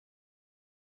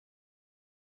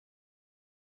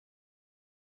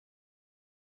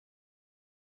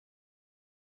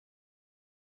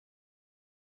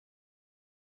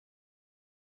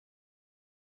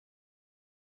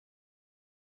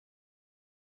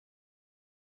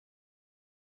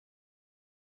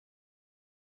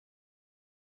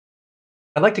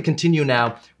I'd like to continue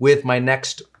now with my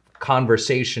next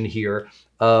conversation here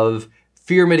of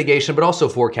fear mitigation, but also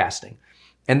forecasting.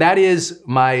 And that is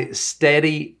my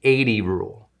steady 80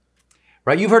 rule,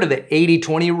 right? You've heard of the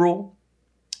 80-20 rule.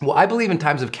 Well, I believe in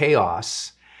times of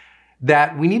chaos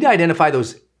that we need to identify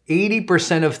those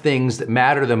 80% of things that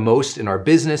matter the most in our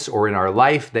business or in our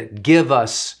life that give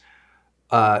us,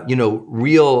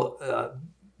 real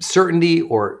certainty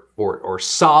or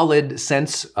solid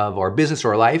sense of our business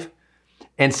or our life,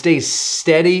 and stay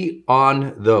steady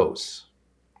on those.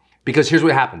 Because here's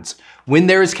what happens. When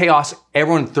there is chaos,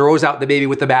 everyone throws out the baby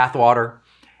with the bathwater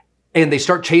and they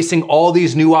start chasing all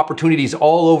these new opportunities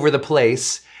all over the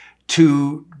place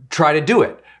to try to do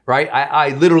it, right? I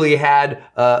literally had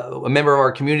a member of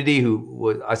our community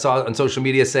who I saw on social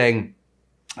media saying,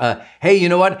 hey, you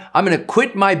know what? I'm going to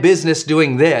quit my business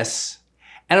doing this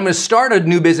and I'm going to start a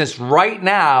new business right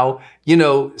now,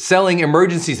 selling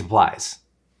emergency supplies.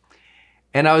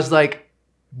 And I was like,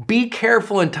 be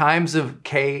careful in times of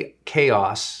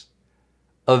chaos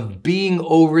of being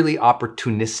overly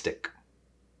opportunistic.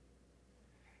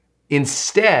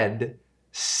 Instead,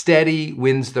 steady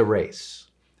wins the race.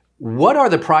 What are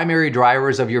the primary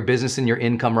drivers of your business and your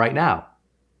income right now?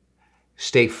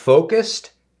 Stay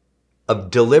focused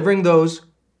of delivering those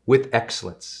with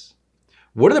excellence.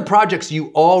 What are the projects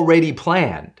you already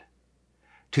planned?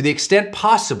 To the extent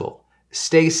possible,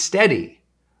 stay steady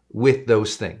with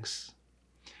those things,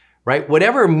 right?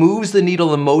 Whatever moves the needle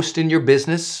the most in your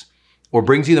business or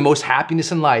brings you the most happiness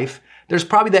in life, there's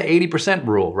probably that 80%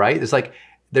 rule, right? It's like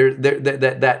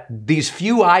that these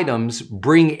few items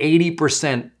bring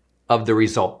 80% of the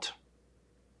result,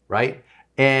 right?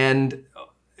 And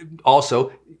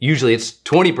also, usually it's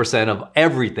 20% of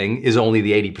everything is only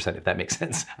the 80%, if that makes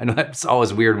sense. I know that's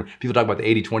always weird when people talk about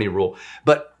the 80-20 rule,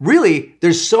 but really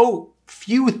there's so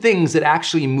few things that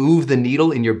actually move the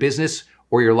needle in your business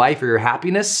or your life or your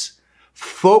happiness.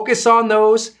 Focus on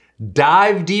those,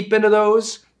 dive deep into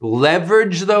those,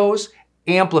 leverage those,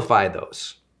 amplify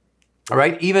those. All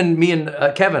right, even me and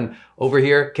Kevin over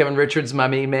here, Kevin Richards, my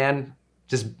main man,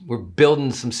 we're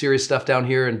building some serious stuff down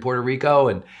here in Puerto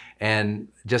Rico and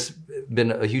just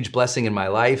been a huge blessing in my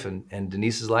life and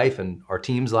Denise's life and our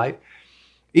team's life.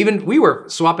 Even we were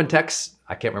swapping texts,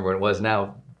 I can't remember what it was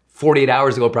now, 48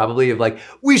 hours ago probably, of like,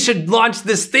 we should launch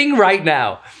this thing right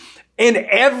now. And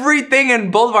everything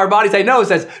in both of our bodies I know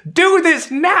says, do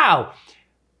this now.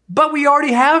 But we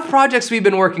already have projects we've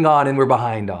been working on and we're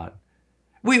behind on.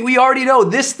 We already know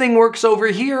this thing works over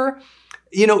here.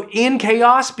 In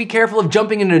chaos, be careful of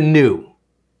jumping into new.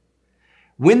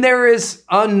 When there is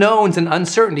unknowns and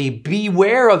uncertainty,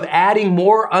 beware of adding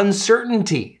more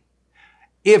uncertainty.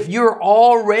 If you're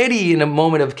already in a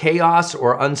moment of chaos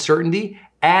or uncertainty,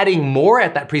 adding more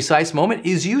at that precise moment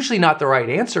is usually not the right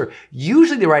answer.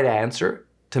 Usually the right answer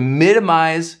to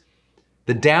minimize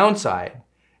the downside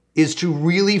is to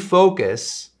really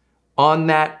focus on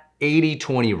that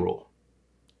 80-20 rule.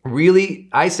 Really,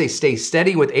 I say stay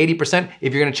steady with 80%.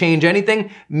 If you're gonna change anything,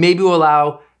 maybe we'll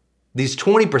allow these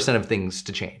 20% of things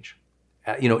to change.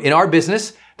 In our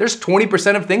business, there's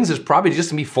 20% of things that's probably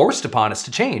just gonna be forced upon us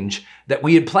to change that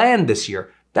we had planned this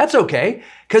year. That's okay,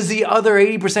 because the other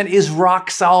 80% is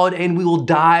rock solid and we will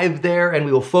dive there and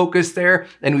we will focus there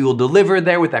and we will deliver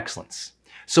there with excellence.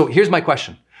 So here's my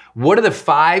question. What are the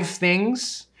 5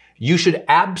 things you should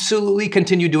absolutely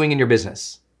continue doing in your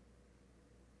business?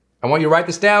 I want you to write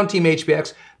this down, Team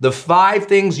HBX. The 5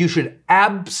 things you should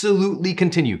absolutely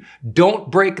continue.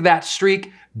 Don't break that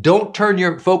streak. Don't turn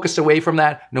your focus away from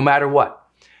that no matter what.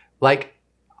 Like,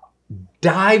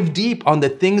 dive deep on the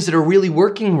things that are really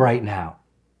working right now.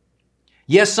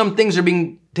 Yes, some things are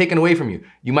being taken away from you.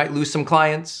 You might lose some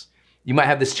clients. You might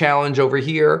have this challenge over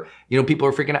here. People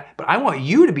are freaking out. But I want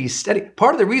you to be steady.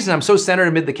 Part of the reason I'm so centered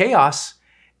amid the chaos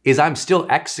is I'm still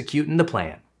executing the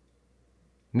plan.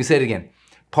 Let me say it again.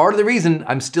 Part of the reason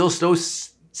I'm still so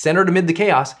centered amid the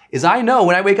chaos is I know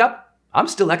when I wake up, I'm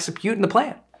still executing the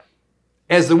plan.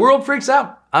 As the world freaks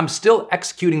out, I'm still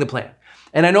executing the plan.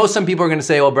 And I know some people are going to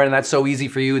say, oh, Brendon, that's so easy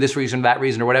for you, this reason, that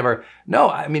reason, or whatever. No,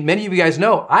 I mean, many of you guys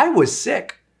know I was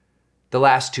sick the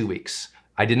last 2 weeks.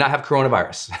 I did not have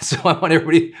coronavirus. So I want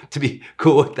everybody to be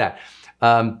cool with that.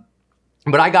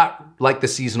 But I got like the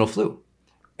seasonal flu.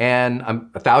 And I'm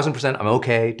 1,000%, I'm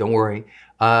okay, don't worry.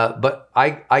 But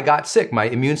I got sick. My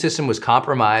immune system was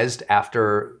compromised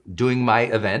after doing my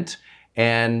event.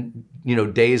 And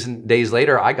days and days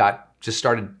later, I just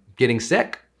started getting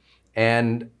sick.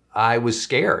 And I was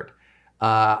scared.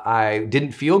 I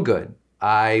didn't feel good.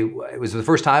 It was the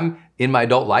first time in my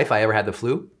adult life I ever had the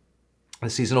flu, the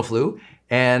seasonal flu,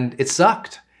 and it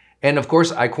sucked. And of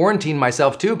course, I quarantined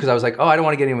myself too because I was like, oh, I don't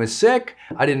want to get anyone sick.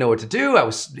 I didn't know what to do. I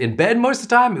was in bed most of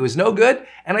the time. It was no good.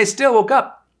 And I still woke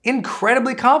up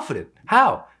incredibly confident.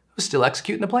 How? I was still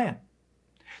executing the plan.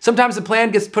 Sometimes the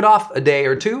plan gets put off a day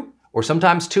or two, or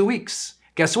sometimes 2 weeks.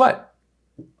 Guess what?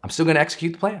 I'm still going to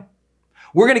execute the plan.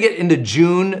 We're going to get into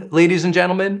June, ladies and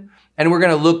gentlemen, and we're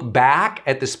going to look back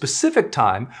at the specific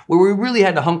time where we really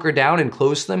had to hunker down and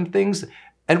close some things.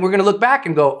 And we're going to look back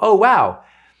and go, oh, wow.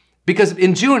 Because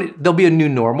in June, there'll be a new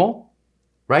normal,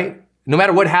 right? No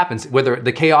matter what happens, whether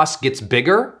the chaos gets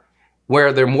bigger,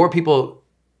 where there are more people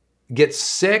get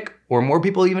sick or more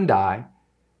people even die,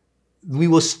 we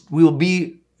will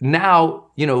be now,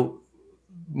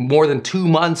 more than 2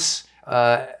 months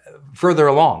further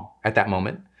along at that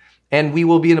moment. And we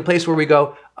will be in a place where we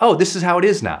go, oh, this is how it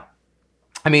is now.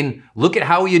 I mean, look at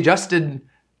how we adjusted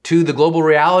to the global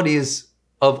realities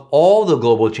of all the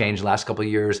global change the last couple of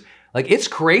years. Like, it's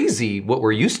crazy what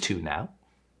we're used to now.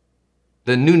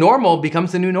 The new normal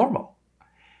becomes the new normal.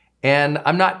 And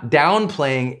I'm not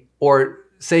downplaying or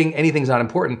saying anything's not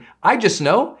important. I just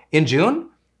know in June,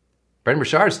 Brendon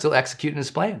Burchard is still executing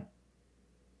his plan.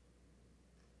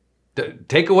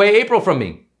 Take away April from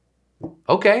me.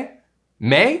 Okay.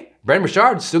 May, Brendon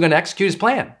Burchard is still going to execute his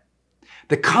plan.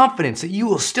 The confidence that you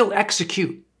will still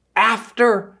execute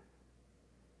after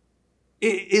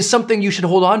is something you should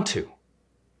hold on to.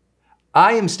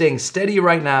 I am staying steady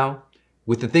right now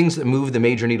with the things that move the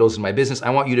major needles in my business. I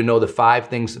want you to know the 5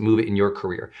 things that move it in your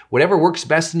career. Whatever works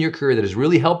best in your career that has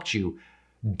really helped you,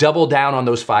 double down on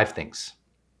those 5 things.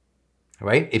 All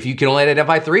right? If you can only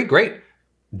identify 3, great.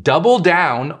 Double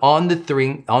down on the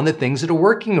things that are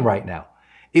working right now.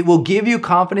 It will give you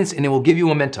confidence and it will give you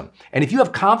momentum. And if you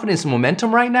have confidence and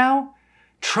momentum right now,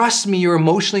 trust me, you're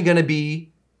emotionally going to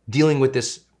be dealing with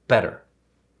this better.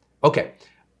 Okay,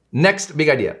 next big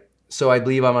idea. So I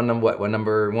believe I'm on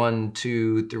number 1,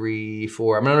 2, 3,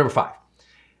 4. I'm on number 5.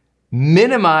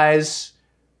 Minimize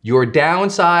your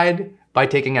downside by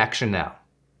taking action now.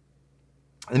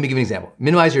 Let me give you an example.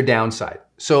 Minimize your downside.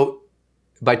 So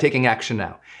by taking action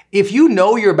now. If you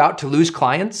know you're about to lose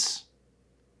clients,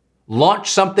 launch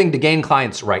something to gain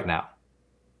clients right now.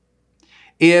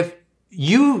 If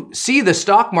you see the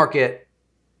stock market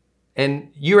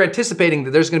and you're anticipating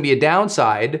that there's going to be a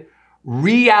downside,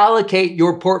 reallocate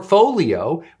your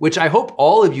portfolio, which I hope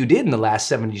all of you did in the last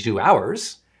 72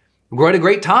 hours. We're at a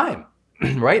great time,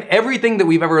 right? Everything that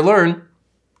we've ever learned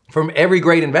from every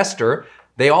great investor,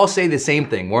 they all say the same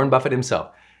thing. Warren Buffett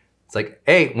himself. It's like,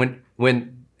 hey,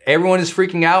 when everyone is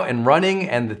freaking out and running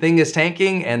and the thing is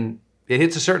tanking and it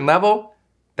hits a certain level,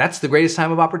 that's the greatest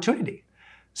time of opportunity.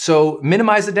 So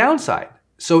minimize the downside.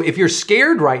 So if you're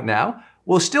scared right now,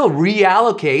 we'll still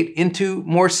reallocate into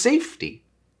more safety.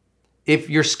 If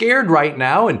you're scared right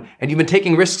now and you've been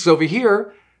taking risks over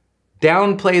here,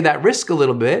 downplay that risk a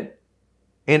little bit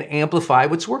and amplify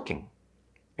what's working.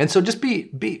 And so just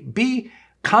be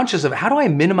conscious of, how do I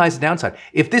minimize the downside?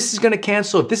 If this is going to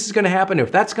cancel, if this is going to happen,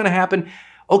 if that's going to happen,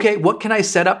 okay, what can I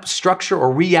set up, structure,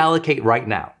 or reallocate right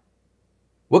now?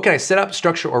 What can I set up,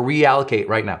 structure, or reallocate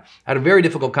right now? I had a very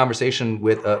difficult conversation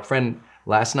with a friend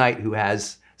last night who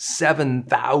has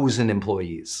 7,000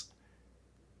 employees.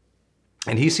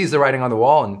 And he sees the writing on the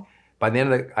wall. And by the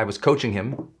end of I was coaching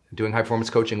him, doing high performance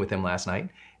coaching with him last night.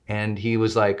 And he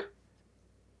was like,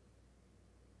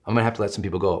 I'm going to have to let some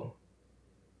people go.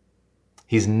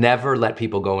 He's never let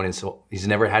people go in his soul. He's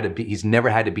never had to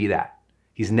be that.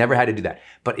 He's never had to do that.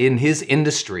 But in his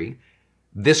industry,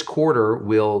 this quarter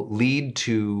will lead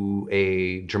to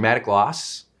a dramatic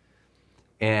loss,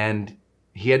 and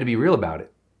he had to be real about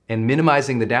it. And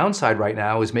minimizing the downside right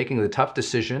now is making the tough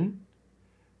decision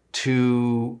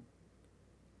to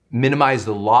minimize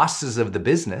the losses of the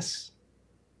business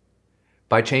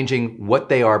by changing what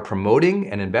they are promoting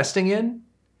and investing in.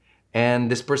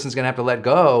 And this person's going to have to let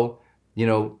go,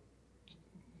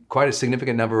 quite a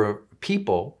significant number of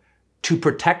people to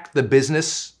protect the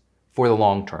business for the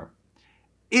long term.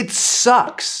 It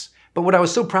sucks. But what I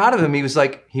was so proud of him, he was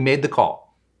like, he made the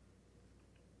call.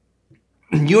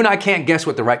 You and I can't guess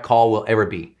what the right call will ever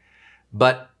be.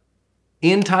 But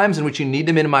in times in which you need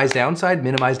to minimize downside,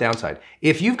 minimize downside.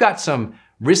 If you've got some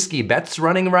risky bets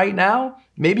running right now,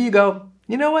 maybe you go,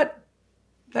 you know what?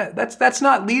 That's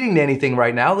not leading to anything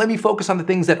right now. Let me focus on the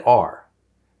things that are.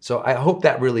 So I hope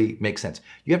that really makes sense.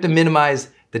 You have to minimize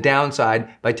the downside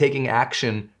by taking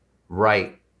action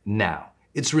right now.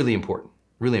 It's really important.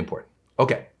 Really important.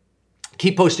 Okay.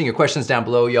 Keep posting your questions down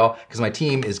below, y'all, because my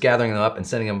team is gathering them up and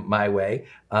sending them my way.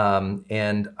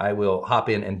 And I will hop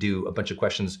in and do a bunch of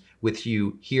questions with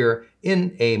you here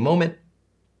in a moment.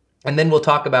 And then we'll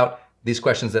talk about these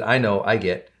questions that I know I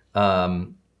get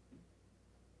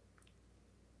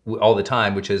all the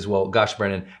time, which is, well, gosh,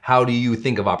 Brendon, how do you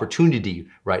think of opportunity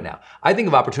right now? I think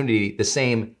of opportunity the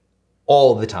same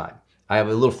all the time. I have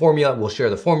a little formula. We'll share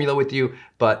the formula with you,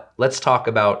 but let's talk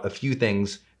about a few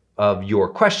things of your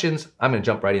questions. I'm going to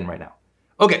jump right in right now.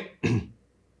 Okay.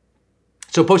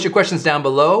 So post your questions down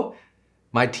below.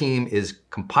 My team is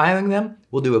compiling them.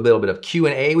 We'll do a little bit of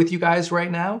Q&A with you guys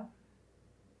right now.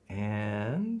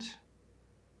 And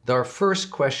our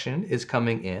first question is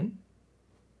coming in.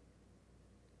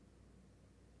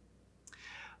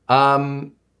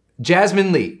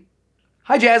 Jasmine Lee.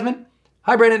 Hi, Jasmine.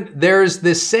 Hi, Brendon. There's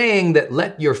this saying that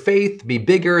let your faith be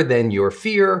bigger than your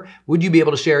fear. Would you be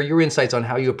able to share your insights on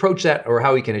how you approach that or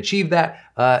how we can achieve that?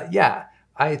 Yeah,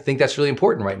 I think that's really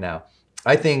important right now.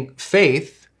 I think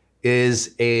faith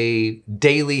is a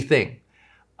daily thing.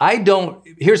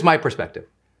 Here's my perspective.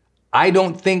 I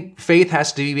don't think faith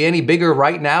has to be any bigger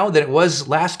right now than it was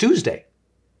last Tuesday.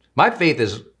 My faith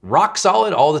is rock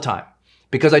solid all the time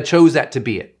because I chose that to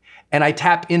be it. And I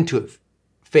tap into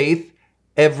faith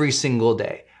every single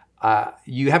day.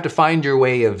 You have to find your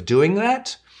way of doing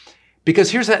that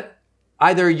because here's that,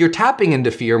 either you're tapping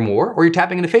into fear more or you're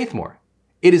tapping into faith more.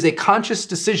 It is a conscious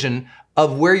decision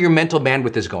of where your mental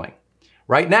bandwidth is going.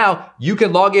 Right now, you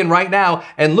can log in right now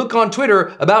and look on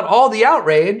Twitter about all the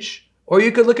outrage, or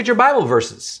you could look at your Bible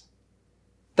verses.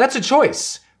 That's a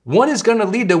choice. One is going to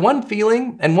lead to one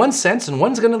feeling and one sense, and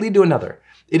one's going to lead to another.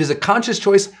 It is a conscious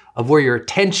choice of where your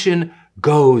attention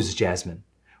goes, Jasmine.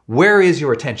 Where is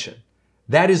your attention?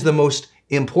 That is the most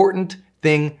important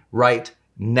thing right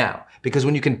now. Because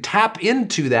when you can tap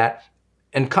into that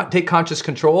and take conscious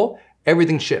control,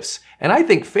 everything shifts. And I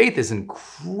think faith is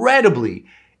incredibly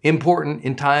important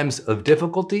in times of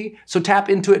difficulty. So tap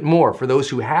into it more. For those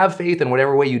who have faith in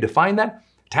whatever way you define that,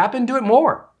 tap into it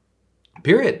more.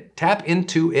 Period. Tap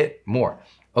into it more.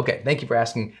 Okay, thank you for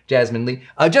asking, Jasmine Lee.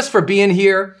 Just for being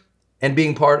here and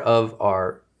being part of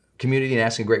our community and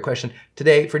asking a great question.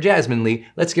 Today, for Jasmine Lee,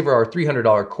 let's give her our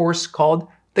 $300 course called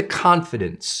the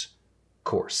Confidence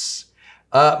Course.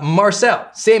 Marcel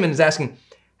Saman is asking,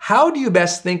 how do you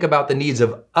best think about the needs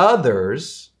of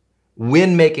others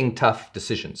when making tough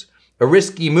decisions? A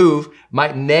risky move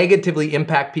might negatively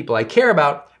impact people I care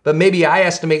about, but maybe I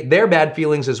estimate their bad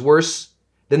feelings as worse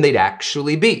than they'd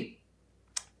actually be.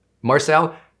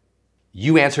 Marcel,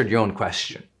 you answered your own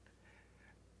question.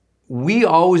 We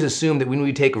always assume that when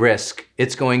we take risk,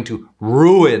 it's going to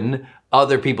ruin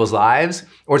other people's lives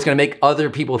or it's going to make other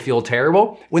people feel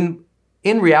terrible. When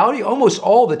in reality, almost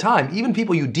all the time, even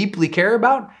people you deeply care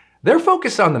about, they're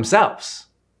focused on themselves.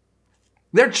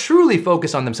 They're truly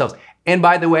focused on themselves. And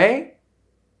by the way,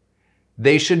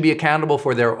 they should be accountable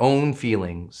for their own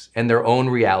feelings and their own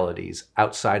realities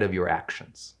outside of your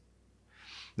actions.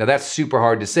 Now that's super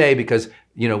hard to say because,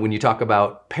 when you talk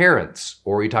about parents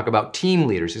or you talk about team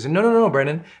leaders, you say, no,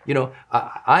 Brendon,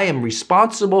 I am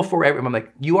responsible for everyone. I'm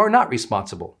like, you are not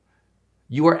responsible.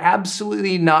 You are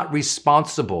absolutely not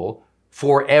responsible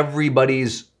for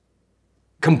everybody's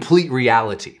complete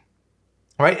reality,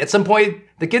 right? At some point,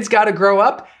 the kids got to grow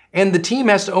up and the team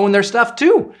has to own their stuff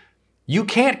too. You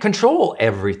can't control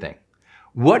everything.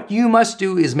 What you must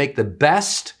do is make the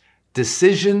best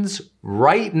decisions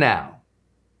right now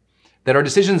that are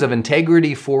decisions of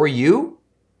integrity for you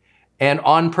and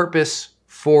on purpose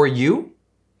for you.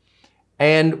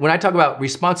 And when I talk about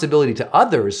responsibility to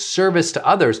others, service to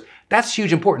others, that's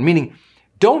huge important, meaning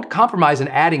don't compromise in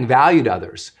adding value to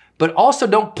others, but also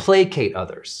don't placate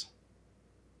others.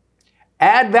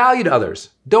 Add value to others,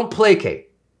 don't placate.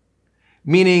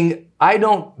 Meaning I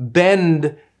don't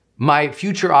bend my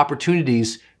future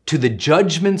opportunities to the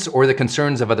judgments or the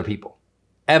concerns of other people,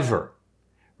 ever.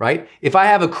 Right? If I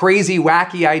have a crazy,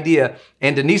 wacky idea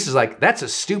and Denise is like, that's a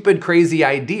stupid, crazy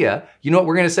idea, you know what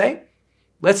we're going to say?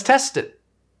 Let's test it.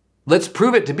 Let's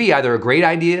prove it to be either a great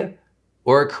idea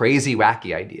or a crazy,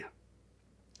 wacky idea.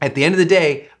 At the end of the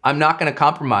day, I'm not going to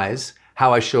compromise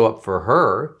how I show up for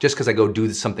her just because I go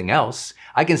do something else.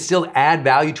 I can still add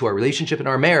value to our relationship and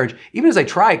our marriage, even as I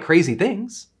try crazy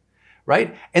things,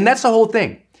 right? And that's the whole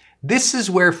thing. This is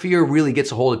where fear really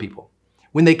gets a hold of people.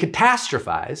 When they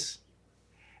catastrophize,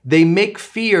 they make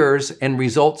fears and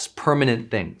results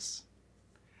permanent things.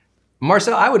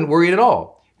 Marcel, I wouldn't worry at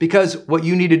all because what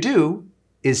you need to do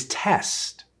is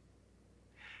test.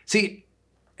 See,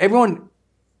 everyone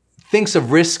thinks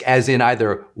of risk as in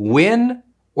either win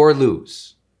or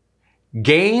lose,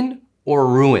 gain or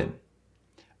ruin.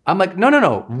 I'm like,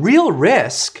 no. Real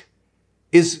risk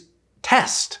is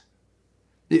test.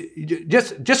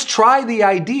 Just try the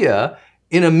idea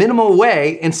in a minimal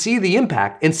way and see the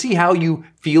impact and see how you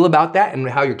feel about that and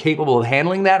how you're capable of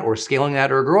handling that or scaling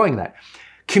that or growing that.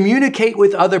 Communicate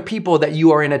with other people that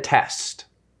you are in a test.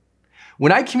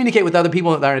 When I communicate with other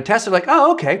people that are in a test, they're like,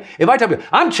 oh, okay. If I tell you,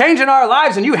 I'm changing our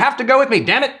lives and you have to go with me,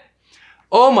 damn it.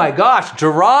 Oh my gosh,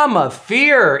 drama,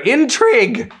 fear,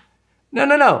 intrigue.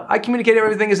 No. I communicate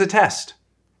everything as a test.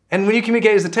 And when you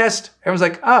communicate as a test, everyone's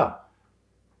like, oh,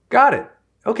 got it.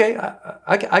 Okay,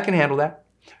 I can handle that.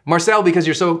 Marcel, because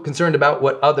you're so concerned about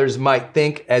what others might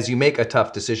think as you make a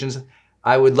tough decisions,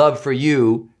 I would love for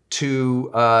you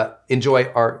to enjoy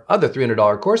our other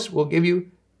 $300 course we'll give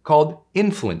you called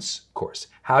Influence course.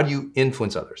 How do you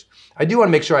influence others? I do want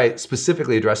to make sure I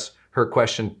specifically address her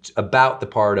question about the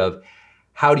part of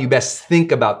how do you best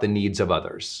think about the needs of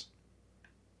others?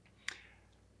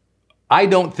 I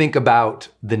don't think about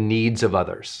the needs of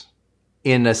others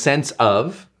in a sense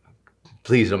of,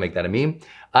 please don't make that a meme.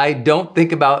 I don't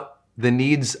think about the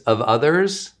needs of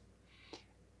others.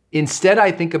 Instead,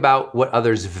 I think about what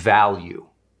others value.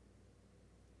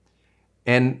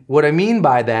 And what I mean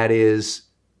by that is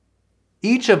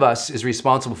each of us is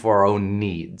responsible for our own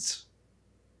needs.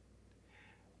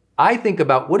 I think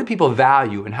about what do people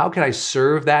value and how can I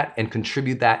serve that and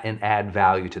contribute that and add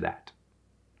value to that.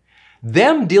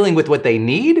 Them dealing with what they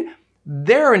need,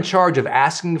 they're in charge of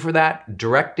asking for that,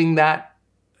 directing that,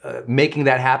 making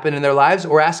that happen in their lives,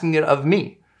 or asking it of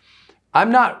me.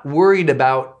 I'm not worried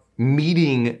about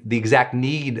meeting the exact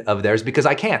need of theirs because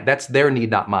I can't. That's their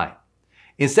need, not mine.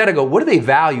 Instead, I go, what do they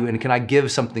value and can I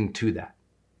give something to that?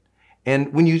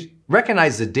 And when you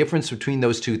recognize the difference between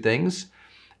those two things,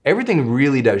 everything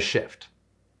really does shift.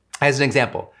 As an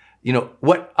example,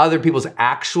 what other people's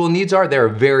actual needs are, there are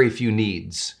very few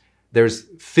needs. There's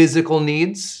physical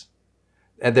needs,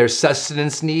 and there's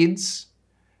sustenance needs,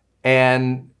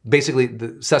 and basically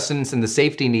the sustenance and the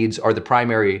safety needs are the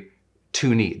primary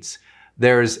two needs.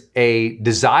 There's a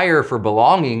desire for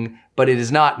belonging, but it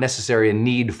is not necessarily a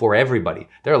need for everybody.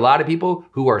 There are a lot of people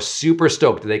who are super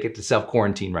stoked that they get to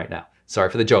self-quarantine right now. Sorry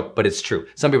for the joke, but it's true.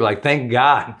 Some people are like, thank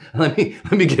God, let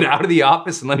me get out of the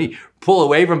office and let me pull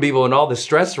away from people and all the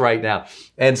stress right now.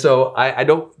 And so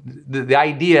the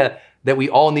idea that we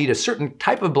all need a certain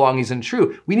type of belonging isn't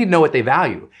true. We need to know what they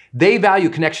value. They value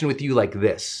connection with you like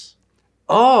this.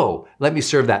 Oh, let me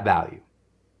serve that value.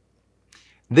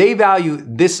 They value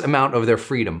this amount of their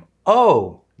freedom.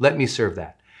 Oh, let me serve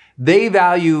that. They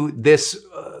value this,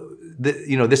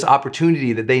 this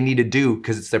opportunity that they need to do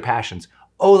because it's their passions.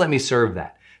 Oh, let me serve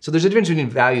that. So there's a difference between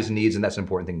values and needs, and that's an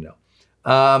important thing to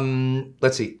know.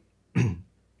 Let's see.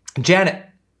 Janet,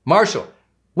 Marshall,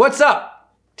 what's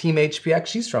up? Team HPX,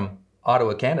 she's from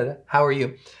Ottawa, Canada. How are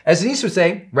you? As Denise would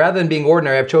say, rather than being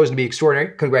ordinary, I've chosen to be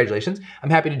extraordinary. Congratulations. I'm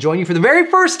happy to join you for the very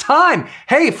first time.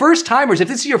 Hey, first timers, if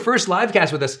this is your first live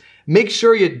cast with us, make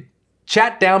sure you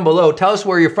chat down below. Tell us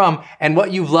where you're from and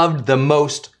what you've loved the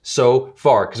most so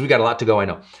far, because we got a lot to go, I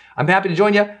know. I'm happy to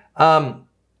join you.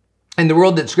 In the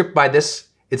world that's gripped by this,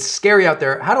 it's scary out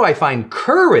there. How do I find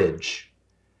courage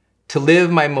to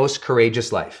live my most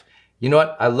courageous life? You know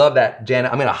what? I love that,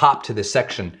 Janet. I'm going to hop to this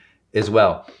section as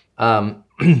well.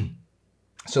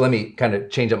 So let me kind of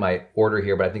change up my order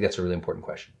here, but I think that's a really important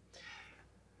question.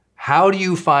 How do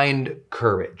you find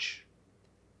courage?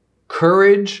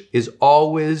 Courage is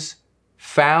always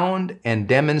found and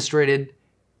demonstrated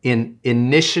in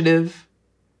initiative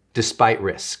despite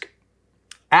risk.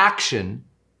 Action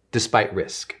despite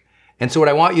risk. And so what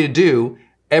I want you to do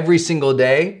every single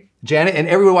day, Janet, and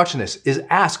everyone watching this, is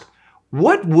ask,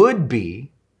 what would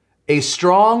be a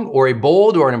strong or a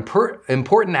bold or an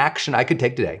important action I could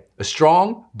take today? A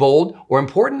strong, bold, or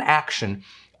important action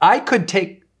I could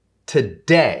take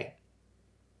today.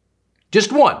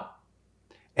 Just one,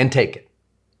 and take it.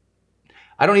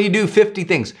 I don't need to do 50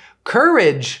 things.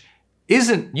 Courage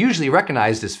isn't usually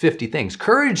recognized as 50 things.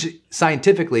 Courage,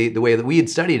 scientifically, the way that we had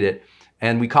studied it,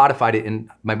 and we codified it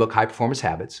in my book, High Performance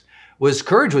Habits,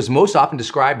 courage was most often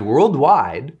described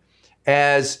worldwide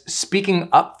as speaking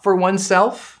up for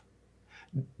oneself,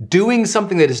 doing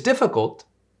something that is difficult,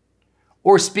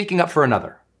 or speaking up for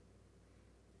another.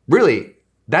 Really,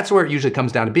 that's where it usually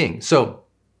comes down to being. So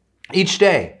each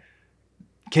day,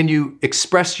 can you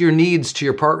express your needs to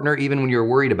your partner even when you're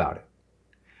worried about it?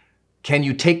 Can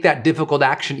you take that difficult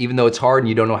action even though it's hard and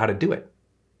you don't know how to do it?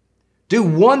 Do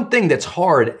one thing that's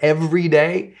hard every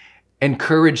day and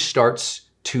courage starts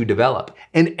to develop.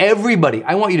 And everybody,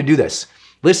 I want you to do this.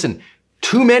 Listen,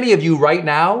 too many of you right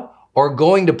now are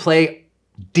going to play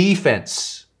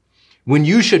defense when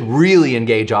you should really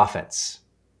engage offense.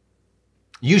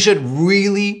 You should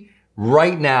really,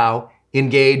 right now,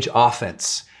 engage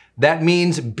offense. That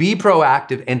means be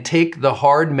proactive and take the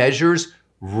hard measures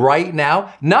right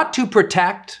now, not to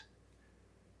protect,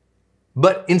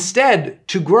 but instead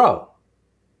to grow.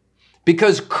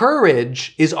 Because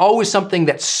courage is always something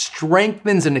that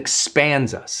strengthens and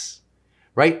expands us,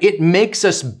 right? It makes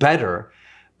us better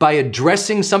by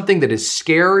addressing something that is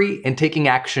scary and taking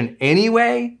action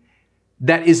anyway,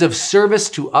 that is of service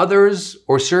to others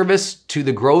or service to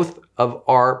the growth of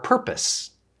our purpose.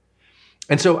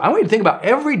 And so I want you to think about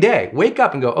every day, wake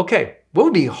up and go, okay, what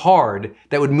would be hard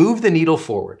that would move the needle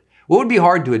forward? What would be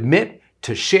hard to admit,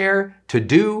 to share, to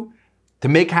do, to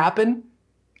make happen,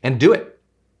 and do it.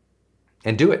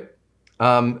 And do it.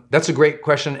 That's a great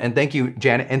question. And thank you,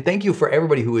 Janet. And thank you for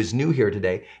everybody who is new here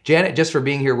today. Janet, just for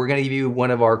being here, we're going to give you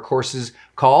one of our courses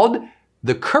called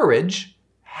The Courage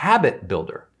Habit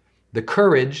Builder. The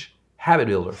Courage Habit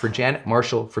Builder, for Janet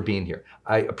Marshall for being here.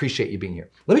 I appreciate you being here.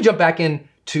 Let me jump back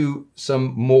into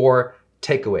some more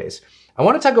takeaways. I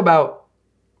want to talk about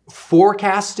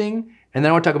forecasting, and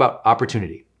then I want to talk about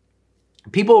opportunity.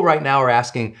 People right now are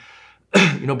asking,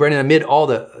 Brendon, amid all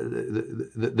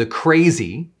the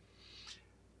crazy,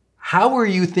 how are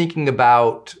you thinking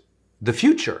about the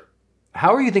future?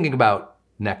 How are you thinking about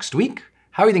next week?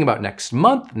 How are you thinking about next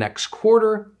month, next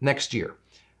quarter, next year?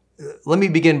 Let me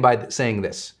begin by saying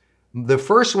this. The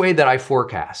first way that I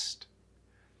forecast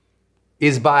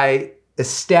is by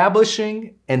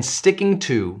establishing and sticking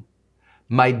to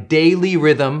my daily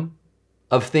rhythm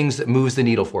of things that moves the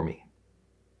needle for me.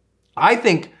 I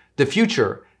think the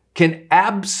future can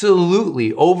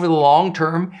absolutely, over the long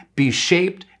term, be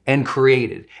shaped and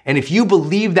created. And if you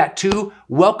believe that too,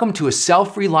 welcome to a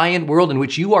self-reliant world in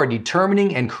which you are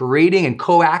determining and creating and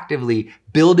coactively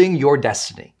building your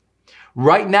destiny.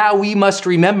 Right now, we must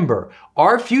remember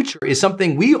our future is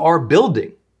something we are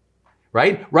building,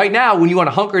 right? Right now, when you want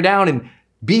to hunker down and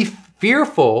be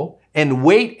fearful and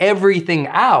wait everything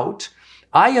out,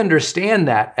 I understand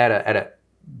that at a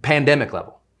pandemic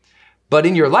level. But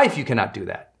in your life, you cannot do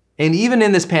that. And even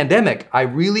in this pandemic, I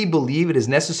really believe it is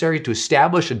necessary to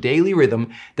establish a daily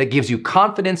rhythm that gives you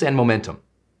confidence and momentum.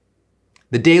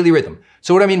 The daily rhythm.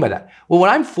 So what do I mean by that? Well, when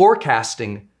I'm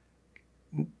forecasting,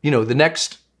 the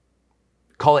next,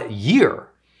 call it year,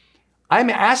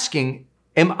 I'm asking,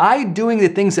 am I doing the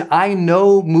things that I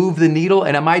know move the needle,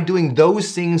 and am I doing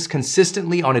those things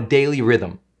consistently on a daily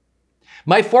rhythm?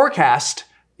 My forecast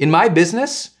in my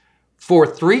business for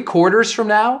 3 quarters from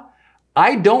now,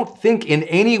 I don't think in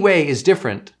any way is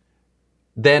different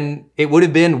than it would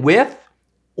have been with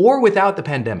or without the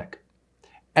pandemic.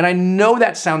 And I know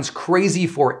that sounds crazy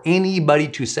for anybody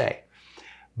to say,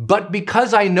 but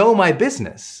because I know my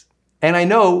business and I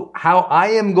know how I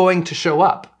am going to show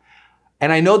up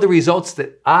and I know the results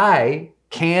that I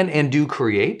can and do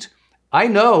create, I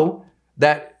know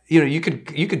that, you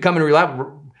could come and rely.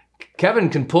 Kevin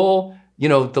can pull,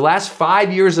 the last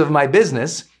 5 years of my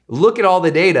business, look at all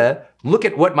the data, look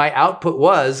at what my output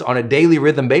was on a daily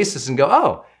rhythm basis and go,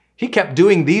 oh, he kept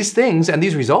doing these things and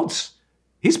these results.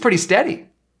 He's pretty steady.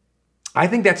 I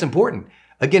think that's important.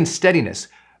 Again, steadiness.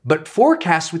 But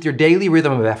forecast with your daily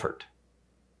rhythm of effort.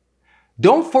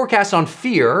 Don't forecast on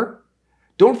fear.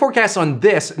 Don't forecast on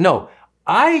this. No,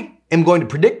 I am going to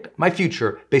predict my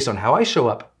future based on how I show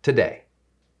up today.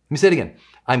 Let me say it again.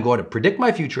 I'm going to predict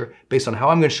my future based on how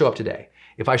I'm going to show up today.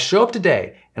 If I show up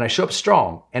today and I show up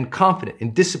strong and confident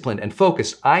and disciplined and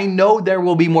focused, I know there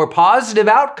will be more positive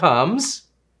outcomes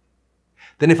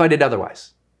than if I did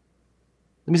otherwise.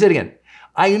 Let me say it again.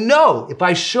 I know if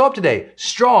I show up today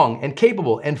strong and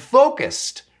capable and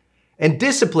focused and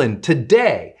disciplined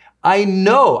today, I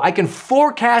know I can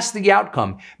forecast the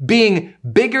outcome being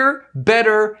bigger,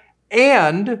 better,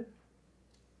 and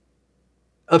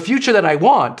a future that I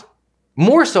want,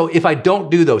 more so if I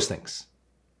don't do those things.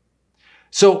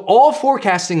 So all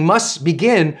forecasting must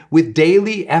begin with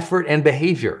daily effort and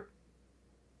behavior.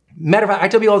 Matter of fact, I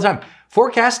tell people all the time,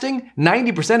 forecasting,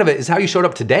 90% of it is how you showed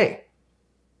up today.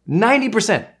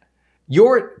 90%.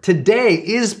 Your today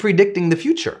is predicting the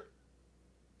future.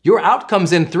 Your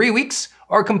outcomes in 3 weeks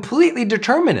are completely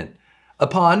determinant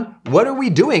upon what are we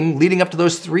doing leading up to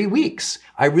those 3 weeks.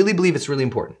 I really believe it's really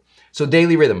important. So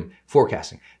daily rhythm,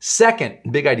 forecasting. Second,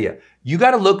 big idea, you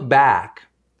got to look back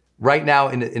right now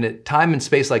in a time and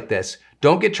space like this.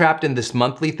 Don't get trapped in this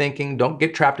monthly thinking. Don't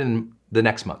get trapped in the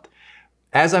next month.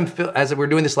 As we're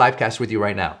doing this live cast with you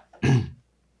right now,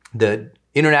 the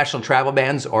international travel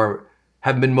bans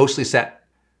have been mostly set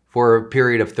for a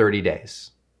period of 30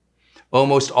 days.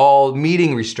 Almost all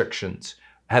meeting restrictions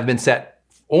have been set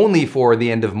only for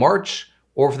the end of March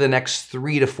or for the next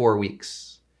 3 to 4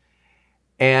 weeks.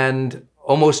 And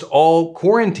almost all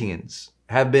quarantines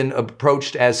have been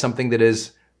approached as something that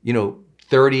is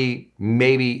 30,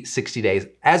 maybe 60 days.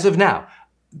 As of now,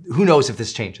 who knows if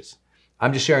this changes?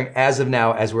 I'm just sharing as of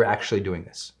now as we're actually doing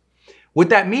this. What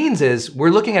that means is we're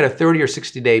looking at a 30 or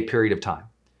 60-day period of time.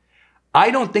 I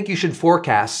don't think you should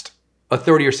forecast a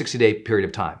 30 or 60-day period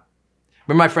of time.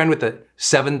 Remember my friend with the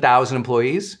 7,000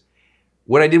 employees?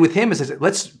 What I did with him is I said,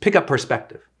 let's pick up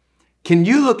perspective. Can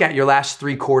you look at your last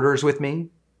 3 quarters with me?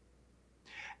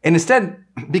 And instead,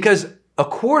 because a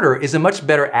quarter is a much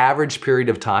better average period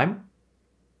of time,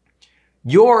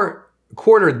 your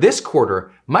quarter, this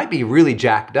quarter, might be really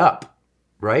jacked up,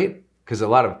 right? Because a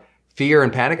lot of fear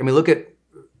and panic. I mean, look at,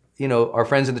 our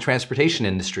friends in the transportation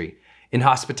industry, in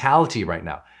hospitality right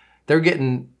now. They're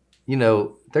getting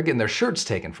their shirts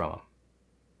taken from them.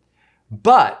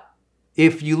 But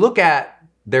if you look at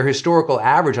their historical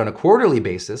average on a quarterly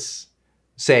basis,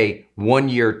 say 1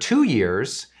 year, 2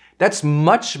 years, that's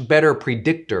much better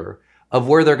predictor of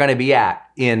where they're going to be at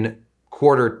in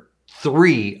quarter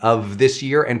 3 of this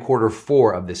year and quarter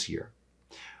 4 of this year.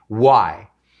 Why?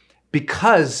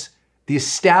 Because the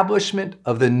establishment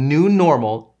of the new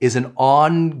normal is an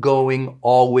ongoing,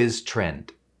 always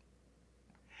trend.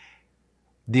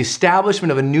 The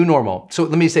establishment of a new normal. So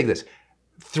let me say this.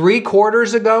 3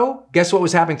 quarters ago, guess what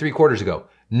was happening 3 quarters ago?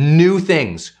 New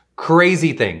things,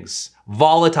 crazy things,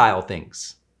 volatile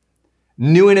things.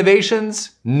 New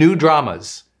innovations, new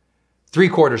dramas. 3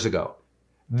 quarters ago.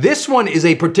 This one is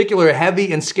a particular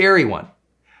heavy and scary one.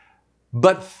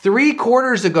 But 3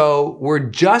 quarters ago were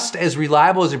just as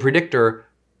reliable as a predictor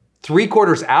 3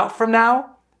 quarters out from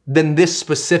now than this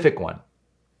specific one.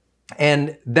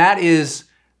 And that is,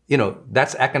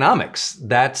 that's economics.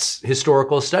 That's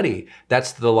historical study.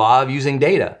 That's the law of using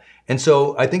data. And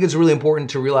so I think it's really important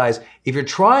to realize if you're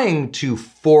trying to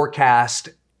forecast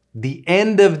the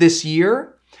end of this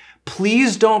year,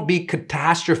 please don't be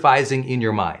catastrophizing in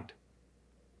your mind.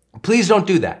 Please don't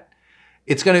do that.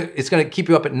 It's gonna keep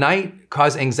you up at night,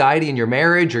 cause anxiety in your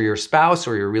marriage or your spouse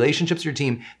or your relationships with your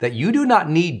team that you do not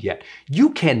need yet.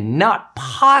 You cannot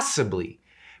possibly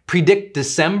predict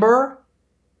December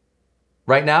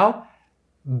right now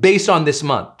based on this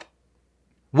month.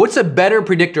 What's a better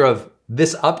predictor of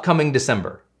this upcoming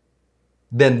December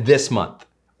than this month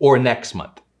or next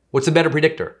month? What's a better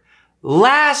predictor?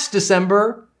 Last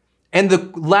December and the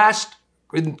last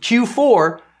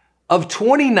Q4 of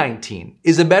 2019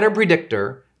 is a better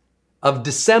predictor of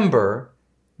December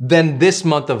than this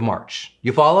month of March.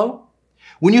 You follow?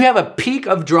 When you have a peak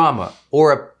of drama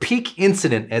or a peak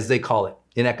incident, as they call it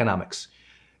in economics,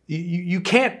 you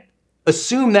can't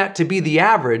assume that to be the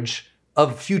average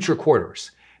of future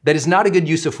quarters. That is not a good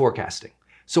use of forecasting.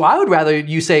 So I would rather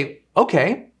you say,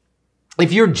 okay,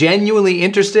 if you're genuinely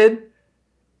interested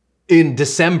in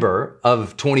December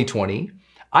of 2020,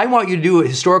 I want you to do a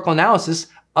historical analysis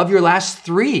of your last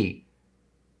 3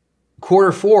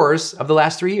 quarter 4s of the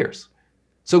last 3 years.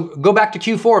 So go back to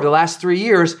Q4 of the last 3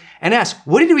 years and ask,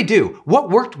 what did we do? What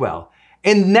worked well?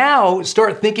 And now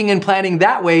start thinking and planning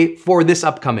that way for this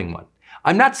upcoming one.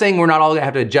 I'm not saying we're not all gonna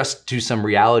have to adjust to some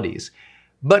realities,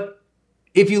 but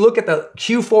if you look at the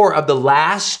Q4 of the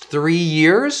last 3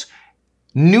 years,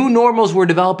 new normals were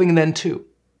developing then too.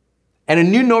 And a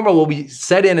new normal will be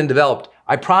set in and developed.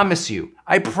 I promise you,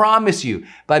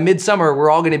 by midsummer, we're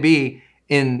all gonna be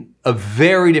in a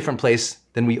very different place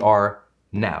than we are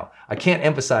now. I can't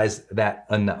emphasize that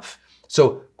enough.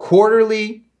 So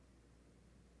quarterly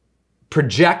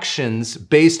projections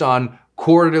based on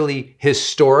quarterly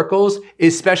historicals,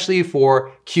 especially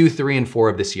for Q3 and 4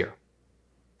 of this year.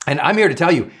 And I'm here to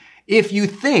tell you, if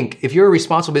you're a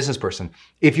responsible business person,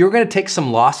 if you're gonna take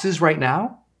some losses right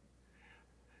now,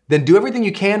 then do everything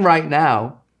you can right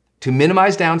now to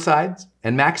minimize downsides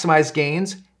and maximize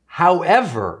gains.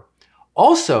 However,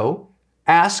 also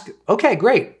ask, okay,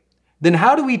 great. Then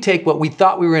how do we take what we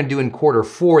thought we were gonna do in quarter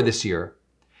 4 this year,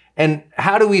 and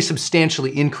how do we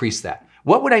substantially increase that?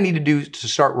 What would I need to do to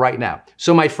start right now?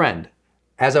 So my friend,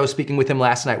 as I was speaking with him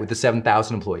last night with the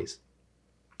 7,000 employees,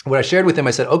 what I shared with him,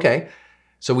 I said, okay,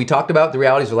 so we talked about the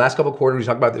realities of the last couple of quarters, we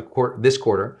talked about this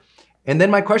quarter, and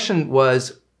then my question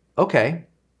was, okay,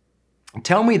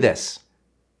 tell me this.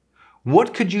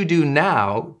 What could you do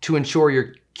now to ensure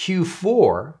your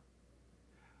Q4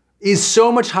 is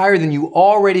so much higher than you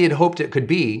already had hoped it could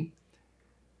be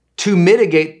to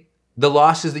mitigate the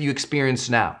losses that you experience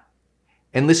now?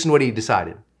 And listen to what he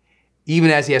decided.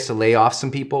 Even as he has to lay off some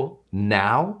people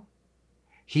now,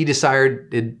 he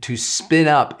decided to spin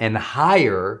up and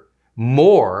hire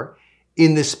more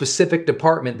in this specific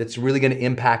department that's really going to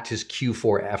impact his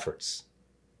Q4 efforts.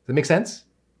 Does that make sense?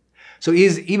 So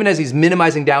even as he's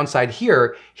minimizing downside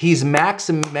here, he's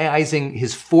maximizing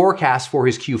his forecast for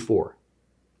his Q4.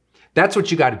 That's what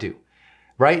you got to do,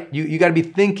 right? You got to be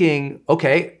thinking,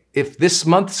 okay, if this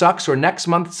month sucks or next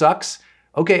month sucks,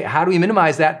 okay, how do we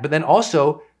minimize that? But then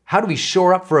also, how do we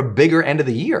shore up for a bigger end of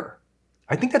the year?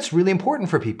 I think that's really important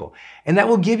for people. And that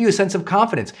will give you a sense of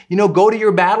confidence. Go to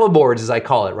your battle boards, as I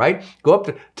call it, right? Go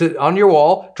up to on your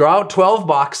wall, draw out 12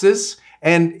 boxes.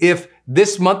 And if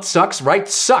this month sucks, write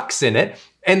sucks in it.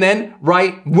 And then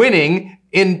write winning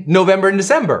in November and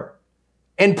December.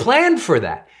 And plan for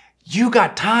that. You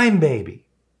got time, baby.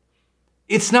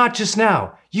 It's not just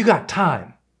now. You got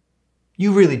time.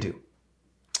 You really do.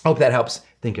 I hope that helps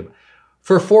think about it.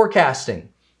 For forecasting,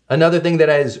 another thing that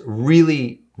is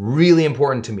really, really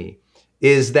important to me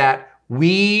is that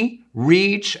we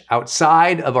reach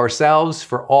outside of ourselves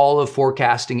for all of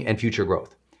forecasting and future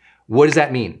growth. What does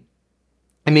that mean?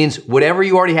 It means whatever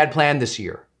you already had planned this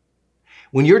year.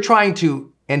 When you're trying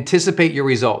to anticipate your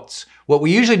results, what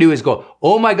we usually do is go,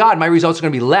 oh my God, my results are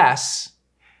going to be less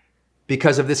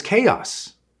because of this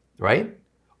chaos, right?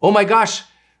 Oh my gosh,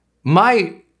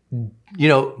 my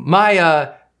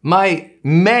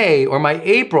May or my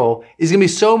April is going to be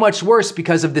so much worse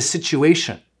because of this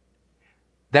situation.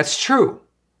 That's true.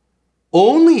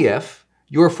 Only if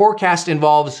your forecast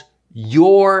involves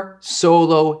your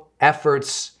solo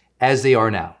efforts as they are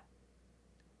now.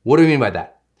 What do we mean by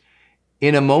that?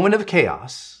 In a moment of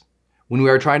chaos, when we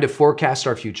are trying to forecast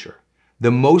our future,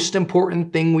 the most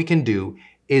important thing we can do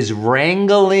is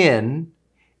wrangle in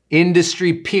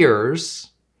industry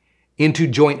peers into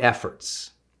joint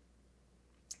efforts,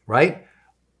 right?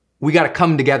 We got to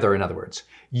come together, in other words.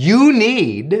 You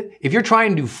need, if you're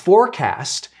trying to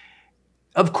forecast,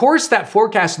 of course that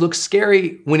forecast looks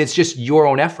scary when it's just your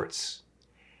own efforts.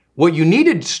 What you need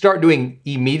to start doing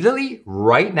immediately,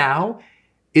 right now,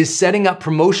 is setting up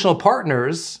promotional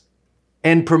partners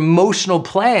and promotional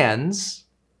plans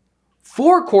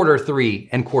for Q3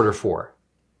 and Q4.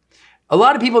 A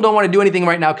lot of people don't want to do anything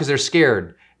right now because they're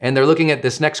scared and they're looking at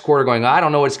this next quarter going, I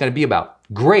don't know what it's going to be about.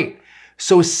 Great.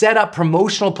 So set up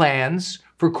promotional plans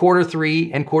for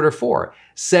Q3 and Q4.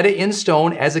 Set it in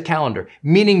stone as a calendar,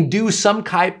 meaning do some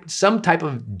type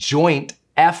of joint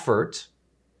effort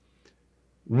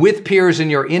with peers in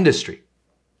your industry.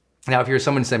 Now, if you're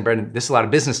someone saying, Brendon, this is a lot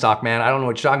of business talk, man. I don't know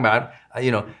what you're talking about.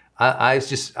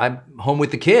 I'm home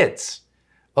with the kids.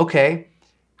 Okay.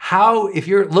 How, if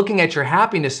you're looking at your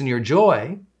happiness and your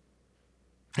joy,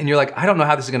 and you're like, I don't know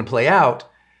how this is going to play out,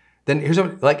 then here's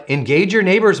what, like, engage your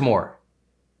neighbors more.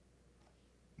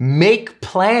 Make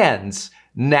plans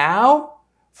now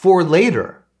for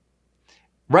later.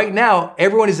 Right now,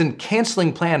 everyone is in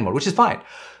canceling plan mode, which is fine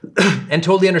and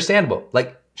totally understandable.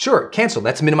 Like, sure, cancel.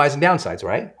 That's minimizing downsides,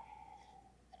 right?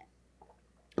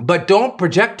 But don't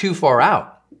project too far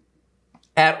out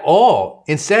at all.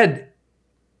 Instead,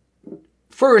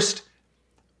 first,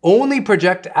 only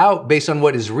project out based on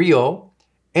what is real,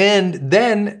 and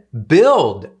then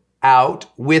build out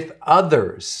with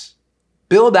others.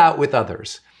 Build out with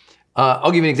others.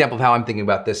 I'll give you an example of how I'm thinking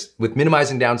about this with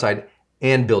minimizing downside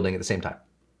and building at the same time.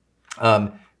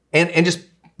 And just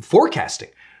forecasting.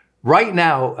 Right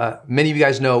now, many of you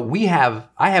guys know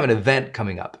I have an event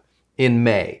coming up in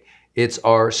May. It's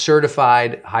our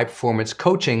certified high performance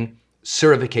coaching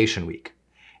certification week.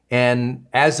 And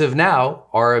as of now,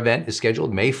 our event is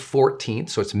scheduled May 14th,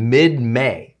 so it's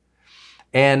mid-May.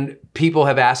 And people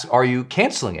have asked, are you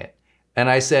canceling it? And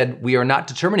I said, we are not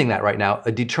determining that right now.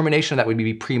 A determination of that would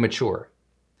be premature.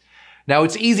 Now,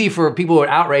 it's easy for people who are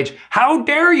outraged. How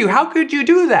dare you? How could you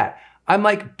do that? I'm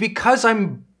like, because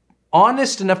I'm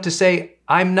honest enough to say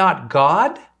I'm not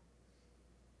God.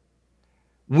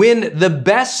 When the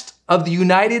best of the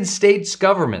United States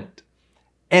government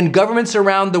and governments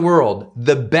around the world,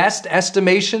 the best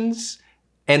estimations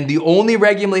and the only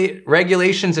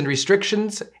regulations and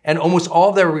restrictions and almost all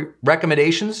of their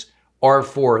recommendations are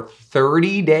for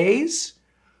 30 days,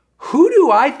 who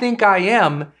do I think I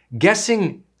am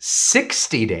guessing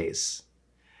 60 days?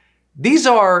 These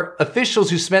are officials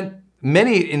who spent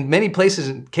in many places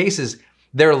and cases,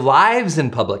 their lives in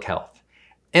public health.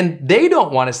 And they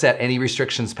don't want to set any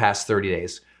restrictions past 30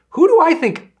 days. Who do I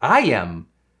think I am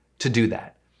to do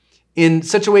that in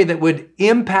such a way that would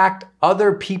impact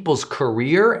other people's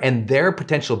career and their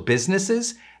potential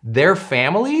businesses, their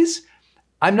families?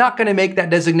 I'm not going to make that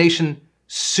designation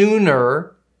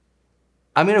sooner.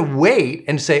 I'm going to wait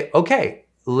and say, okay,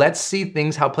 let's see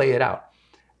things, how play it out.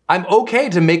 I'm okay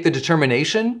to make the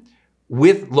determination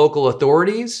with local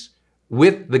authorities,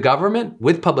 with the government,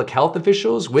 with public health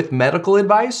officials, with medical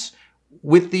advice,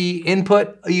 with the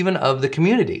input even of the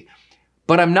community.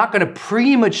 But I'm not going to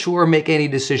premature make any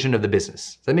decision of the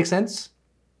business. Does that make sense?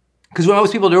 Because what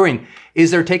most people are doing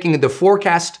is they're taking the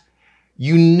forecast.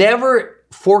 You never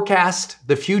forecast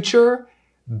the future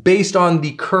based on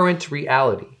the current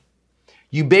reality.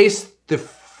 You base the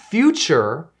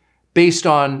future based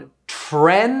on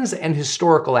trends and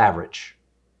historical average.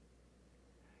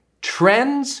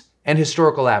 Trends and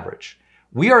historical average.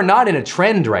 We are not in a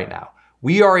trend right now.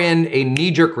 We are in a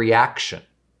knee-jerk reaction.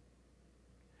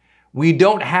 We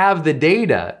don't have the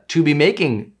data to be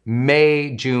making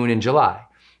May, June, and July.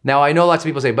 Now, I know lots of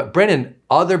people say, but Brendon,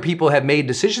 other people have made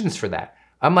decisions for that.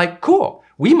 I'm like, cool.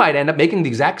 We might end up making the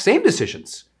exact same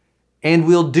decisions. And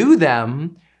we'll do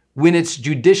them when it's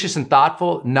judicious and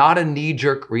thoughtful, not a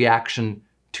knee-jerk reaction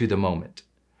to the moment.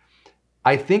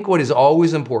 I think what is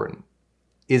always important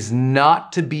is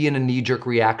not to be in a knee-jerk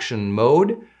reaction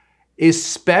mode,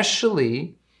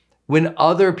 especially when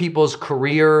other people's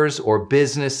careers or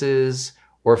businesses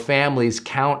or families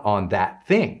count on that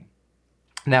thing.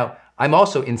 Now, I'm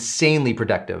also insanely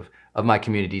protective of my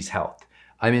community's health.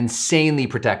 I'm insanely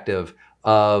protective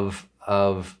of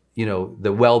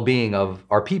the well-being of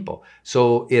our people.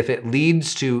 So if it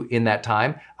leads to, in that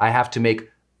time, I have to make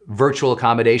virtual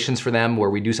accommodations for them where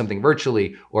we do something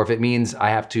virtually, or if it means I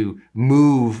have to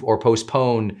move or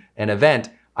postpone an event,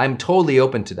 I'm totally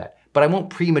open to that. But I won't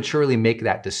prematurely make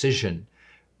that decision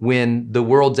when the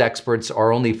world's experts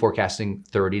are only forecasting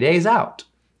 30 days out.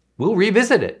 We'll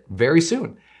revisit it very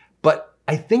soon. But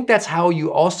I think that's how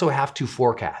you also have to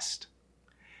forecast.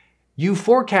 You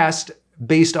forecast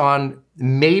based on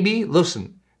maybe a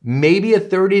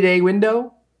 30-day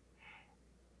window,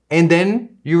 and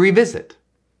then you revisit.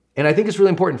 And I think it's really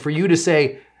important for you to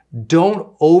say,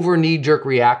 don't over knee-jerk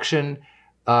reaction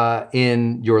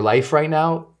in your life right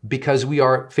now, because we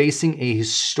are facing a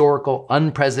historical,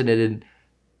 unprecedented,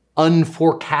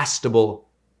 unforecastable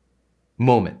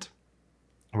moment,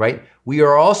 right? We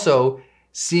are also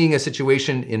seeing a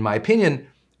situation, in my opinion,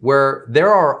 where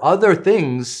there are other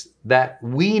things that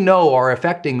we know are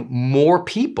affecting more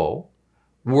people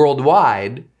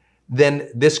worldwide than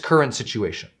this current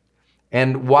situation.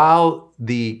 And while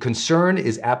the concern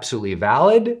is absolutely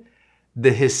valid,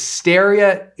 the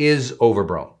hysteria is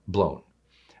overblown.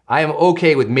 I am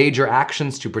okay with major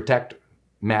actions to protect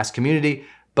mass community,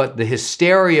 but the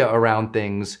hysteria around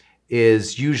things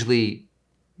is usually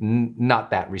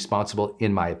not that responsible,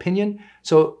 in my opinion.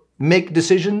 So make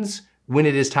decisions when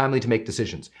it is timely to make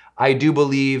decisions. I do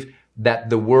believe that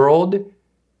the world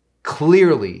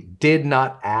clearly did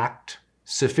not act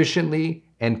sufficiently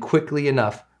and quickly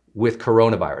enough with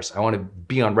coronavirus. I want to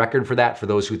be on record for that, for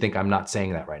those who think I'm not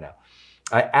saying that right now.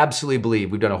 I absolutely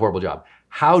believe we've done a horrible job.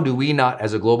 How do we not,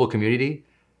 as a global community,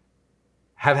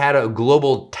 have had a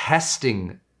global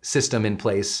testing system in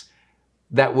place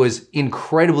that was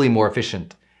incredibly more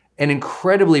efficient and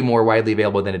incredibly more widely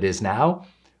available than it is now?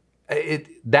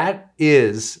 That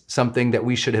is something that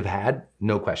we should have had,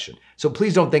 no question. So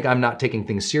please don't think I'm not taking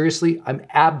things seriously. I'm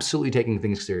absolutely taking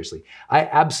things seriously. I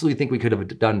absolutely think we could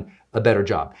have done a better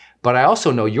job. But I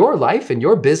also know your life and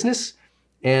your business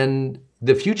and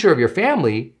the future of your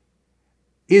family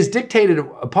is dictated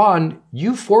upon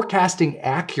you forecasting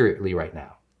accurately right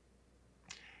now.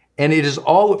 And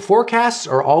forecasts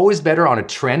are always better on a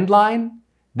trend line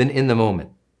than in the moment.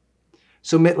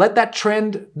 So let that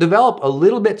trend develop a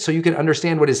little bit so you can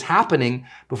understand what is happening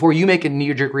before you make a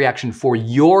knee-jerk reaction for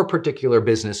your particular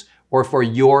business or for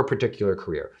your particular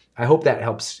career. I hope that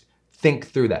helps think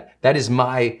through that. That is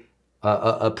my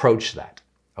approach to that.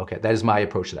 Okay, that is my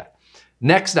approach to that.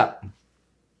 Next up,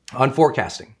 on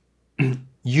forecasting,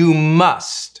 you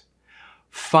must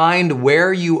find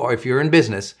where you are, if you're in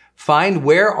business, find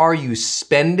where are you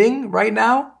spending right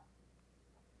now,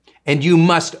 and you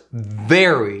must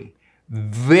very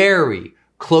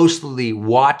closely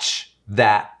watch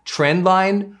that trend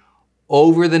line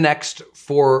over the next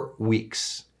 4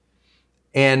 weeks.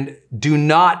 And do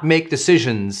not make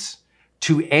decisions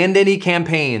to end any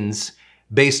campaigns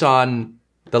based on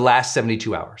the last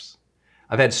 72 hours.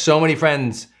 I've had so many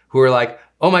friends who are like,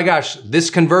 oh my gosh, this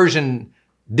conversion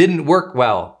didn't work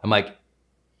well. I'm like,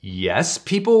 yes,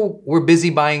 people were busy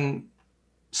buying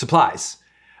supplies.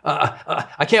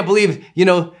 I can't believe,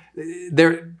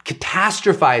 they're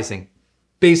catastrophizing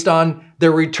based on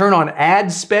their return on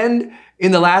ad spend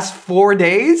in the last 4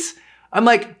 days. I'm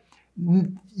like,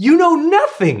 you know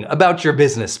nothing about your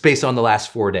business based on the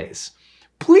last 4 days.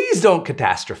 Please don't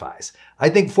catastrophize. I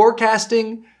think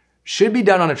forecasting should be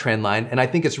done on a trend line, and I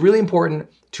think it's really important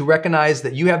to recognize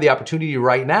that you have the opportunity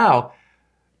right now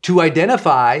to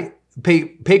identify,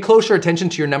 pay closer attention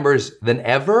to your numbers than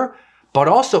ever, but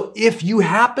also if you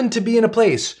happen to be in a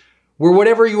place where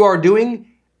whatever you are doing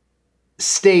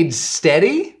stayed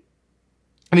steady.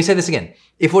 Let me say this again.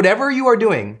 If whatever you are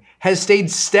doing has stayed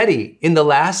steady in the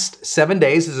last 7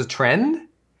 days as a trend,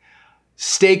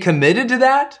 stay committed to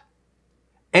that.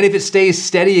 And if it stays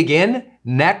steady again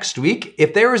next week,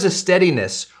 if there is a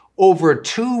steadiness over a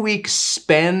 2-week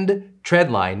spend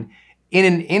trend line, in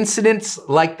an incident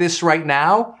like this right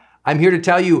now, I'm here to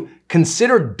tell you,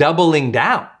 consider doubling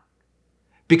down.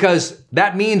 Because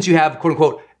that means you have, quote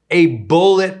unquote, a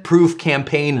bulletproof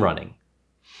campaign running.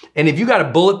 And if you got a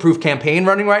bulletproof campaign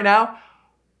running right now,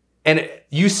 and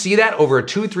you see that over a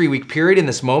 2-3 week period in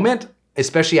this moment,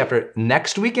 especially after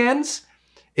next weekends,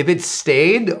 if it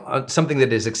stayed something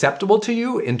that is acceptable to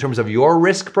you in terms of your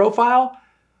risk profile,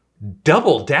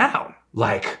 double down.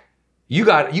 Like you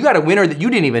got a winner that you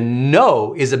didn't even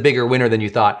know is a bigger winner than you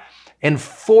thought. And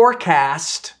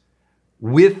forecast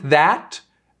with that,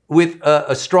 with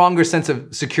a stronger sense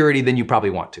of security than you probably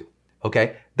want to,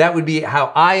 okay? That would be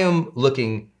how I am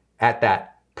looking at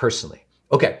that personally.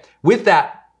 Okay, with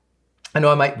that, I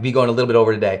know I might be going a little bit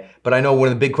over today, but I know one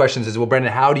of the big questions is, well,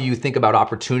 Brendon, how do you think about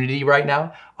opportunity right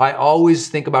now? I always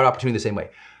think about opportunity the same way.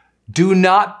 Do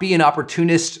not be an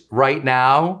opportunist right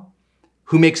now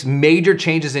who makes major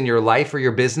changes in your life or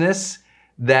your business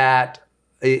that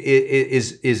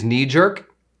is knee-jerk.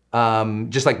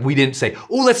 Just like we didn't say,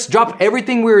 oh, let's drop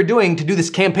everything we were doing to do this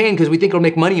campaign because we think it'll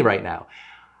make money right now.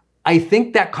 I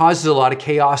think that causes a lot of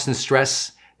chaos and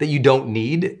stress that you don't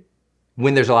need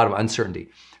when there's a lot of uncertainty.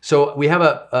 So we have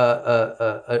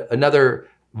another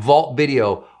Vault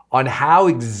video on how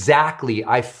exactly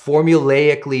I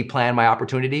formulaically plan my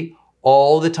opportunity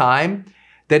all the time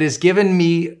that has given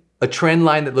me a trend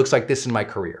line that looks like this in my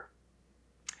career.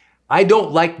 I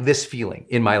don't like this feeling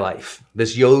in my life,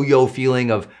 this yo-yo feeling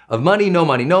of money, no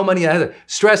money, no money,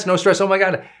 stress, no stress, oh my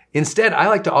God. Instead, I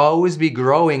like to always be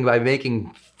growing by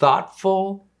making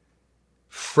thoughtful,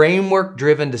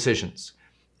 framework-driven decisions.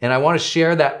 And I want to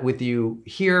share that with you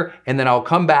here, and then I'll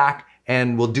come back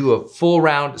and we'll do a full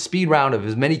round, speed round of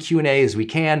as many Q&A as we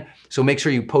can. So make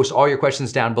sure you post all your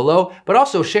questions down below, but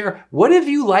also share, what have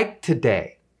you liked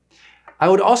today? I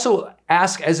would also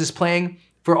ask, as is playing,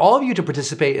 for all of you to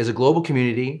participate as a global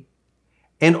community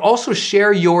and also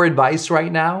share your advice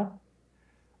right now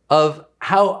of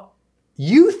how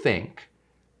you think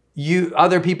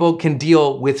other people can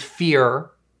deal with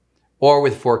fear or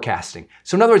with forecasting.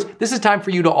 So in other words, this is time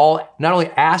for you to all not only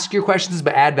ask your questions,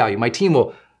 but add value. My team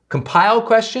will compile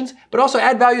questions, but also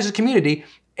add value as a community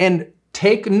and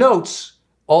take notes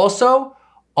also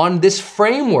on this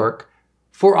framework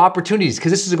for opportunities,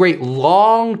 because this is a great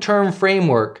long-term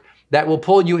framework that will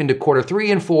pull you into quarter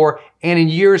 3 and 4 and in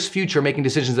years future, making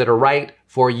decisions that are right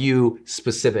for you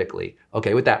specifically.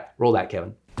 Okay, with that, roll that,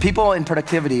 Kevin. People in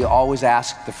productivity always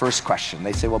ask the first question.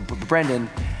 They say, well, Brendon,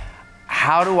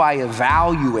 how do I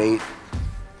evaluate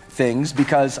things?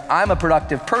 Because I'm a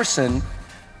productive person,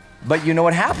 but you know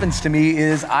what happens to me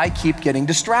is I keep getting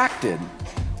distracted,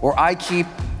 or I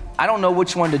don't know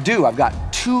which one to do. I've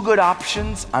got 2 good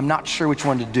options. I'm not sure which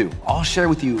one to do. I'll share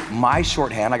with you my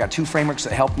shorthand. I got 2 frameworks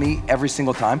that help me every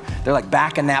single time. They're like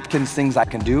back of napkins, things I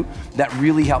can do that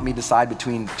really help me decide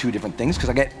between 2 different things, because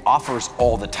I get offers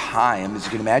all the time, as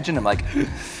you can imagine. I'm like,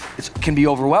 it can be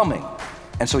overwhelming.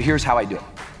 And so here's how I do it.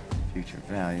 Future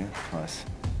value plus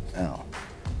L.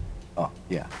 Oh,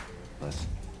 yeah, plus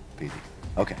PD.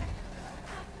 Okay.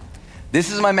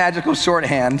 This is my magical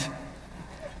shorthand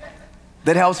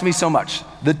that helps me so much.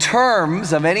 The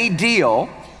terms of any deal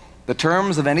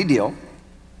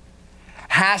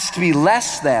has to be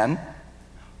less than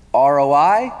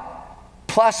ROI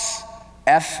plus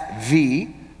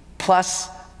FV plus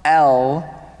L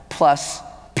plus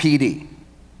PD.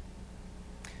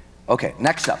 Okay,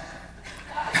 next up.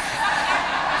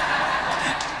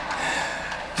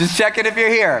 Just checking if you're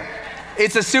here.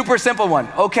 It's a super simple one.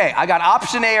 Okay, I got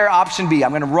option A or option B.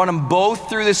 I'm gonna run them both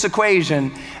through this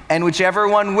equation, and whichever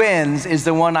one wins is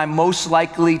the one I'm most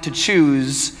likely to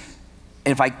choose.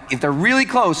 And if they're really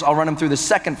close, I'll run them through the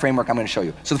second framework I'm gonna show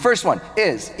you. So the first one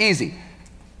is easy.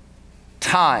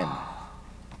 Time,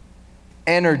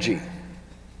 energy,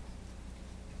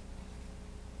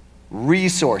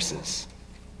 resources,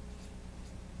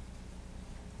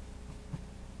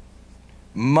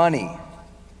 money.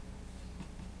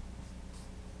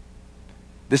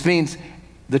 This means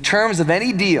the terms of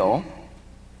any deal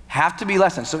have to be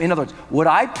less than. So in other words, what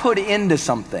I put into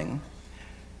something,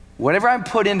 whatever I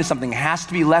put into something has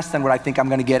to be less than what I think I'm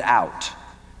gonna get out.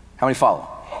 How many follow?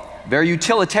 Very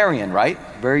utilitarian, right?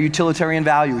 Very utilitarian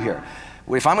value here.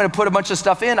 If I'm gonna put a bunch of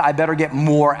stuff in, I better get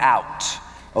more out,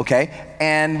 okay?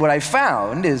 And what I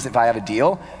found is if I have a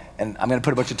deal and I'm gonna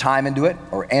put a bunch of time into it,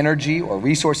 or energy, or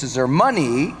resources, or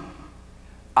money,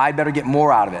 I better get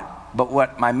more out of it. But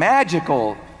what my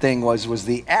magical thing was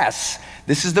the S.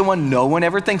 This is the one no one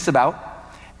ever thinks about,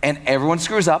 and everyone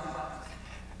screws up,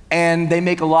 and they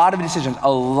make a lot of decisions. A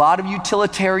lot of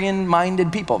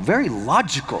utilitarian-minded people, very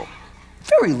logical,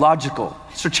 very logical,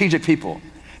 strategic people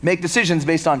make decisions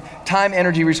based on time,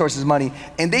 energy, resources, money,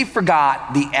 and they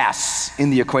forgot the S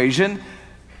in the equation,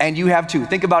 and you have too.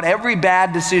 Think about every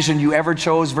bad decision you ever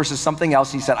chose versus something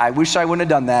else. You said, I wish I wouldn't have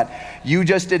done that. You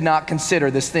just did not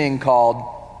consider this thing called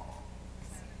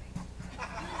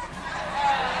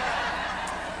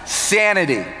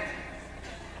sanity.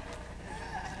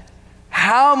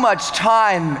 How much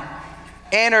time,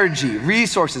 energy,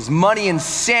 resources, money, and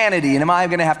sanity am I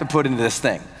gonna have to put into this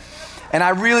thing? And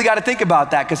I really got to think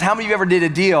about that, because how many of you ever did a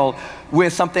deal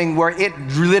with something where it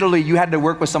literally, you had to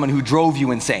work with someone who drove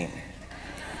you insane?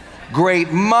 Great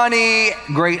money,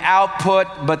 great output,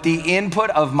 but the input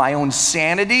of my own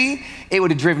sanity, it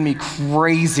would have driven me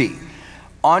crazy.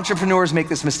 Entrepreneurs make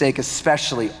this mistake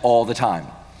especially all the time.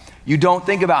 You don't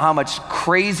think about how much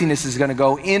craziness is gonna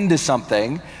go into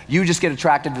something. You just get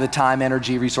attracted to the time,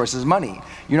 energy, resources, money.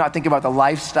 You're not thinking about the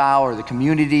lifestyle or the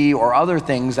community or other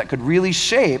things that could really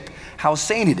shape how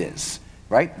sane it is,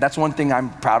 right? That's one thing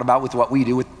I'm proud about with what we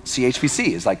do with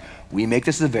CHPC, is like, we make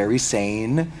this a very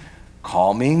sane,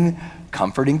 calming,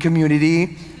 comforting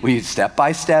community. We step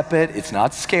by step it, it's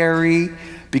not scary,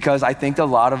 because I think a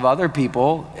lot of other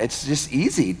people, it's just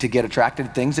easy to get attracted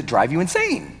to things that drive you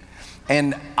insane.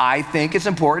 And I think it's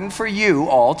important for you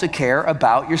all to care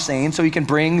about your sane so you can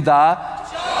bring the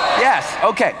joy. Yes,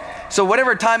 okay. So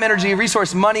whatever time, energy,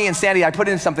 resource, money, and sanity I put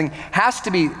into something has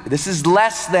to be, this is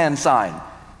less than sign.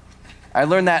 I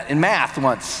learned that in math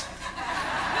once.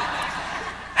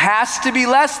 Has to be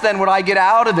less than what I get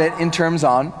out of it in terms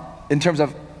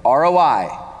of ROI.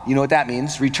 You know what that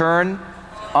means? Return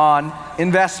on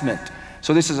investment.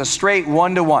 So this is a straight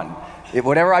one-to-one.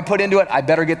 Whatever I put into it, I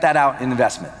better get that out in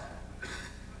investment.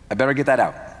 I better get that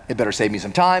out. It better save me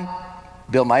some time,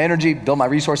 build my energy, build my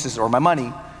resources or my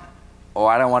money,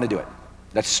 or I don't want to do it.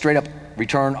 That's straight up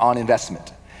return on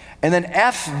investment. And then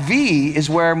FV is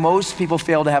where most people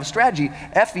fail to have strategy.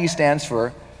 FV stands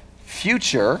for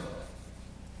future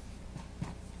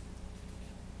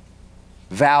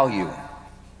value.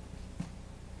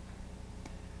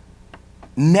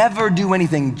 Never do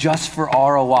anything just for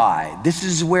ROI. This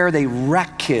is where they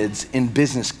wreck kids in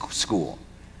business school.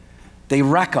 They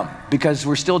wreck them because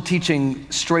we're still teaching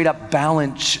straight up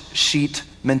balance sheet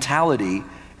mentality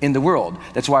in the world.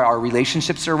 That's why our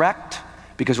relationships are wrecked,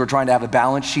 because we're trying to have a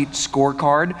balance sheet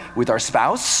scorecard with our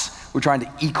spouse. We're trying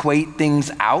to equate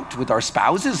things out with our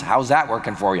spouses. How's that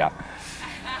working for you?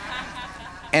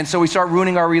 And so we start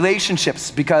ruining our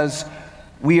relationships because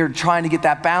we are trying to get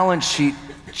that balance sheet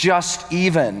just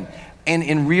even. And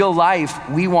in real life,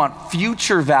 we want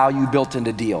future value built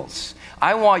into deals.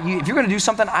 I want you, if you're gonna do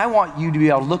something, I want you to be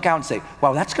able to look out and say,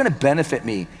 wow, that's gonna benefit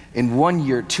me in 1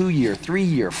 year, 2 year, 3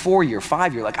 year, 4 year,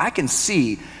 5 year. Like, I can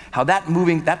see how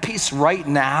that piece right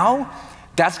now,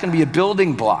 that's gonna be a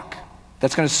building block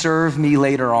that's gonna serve me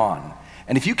later on.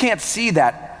 And if you can't see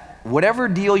that, whatever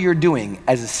deal you're doing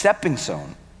as a stepping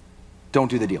stone, don't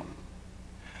do the deal.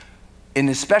 And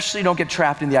especially don't get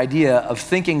trapped in the idea of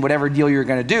thinking whatever deal you're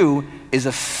gonna do is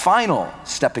a final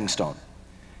stepping stone.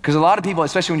 Because a lot of people,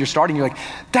 especially when you're starting, you're like,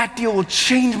 that deal will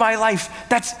change my life.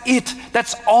 That's it.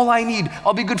 That's all I need.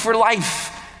 I'll be good for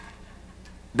life.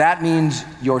 That means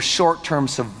your short-term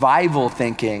survival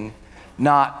thinking,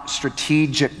 not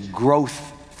strategic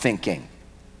growth thinking.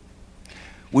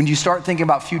 When you start thinking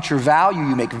about future value,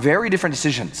 you make very different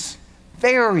decisions.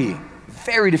 Very,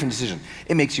 very different decisions.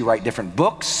 It makes you write different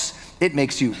books. It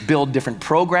makes you build different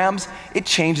programs. It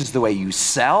changes the way you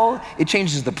sell. It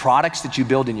changes the products that you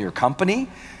build in your company.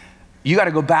 You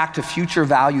gotta go back to future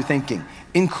value thinking,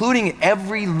 including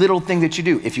every little thing that you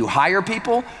do. If you hire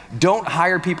people, don't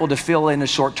hire people to fill in a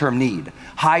short-term need.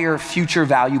 Hire future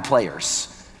value players.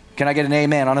 Can I get an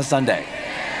amen on a Sunday?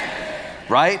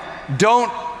 Right?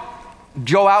 Don't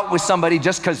go out with somebody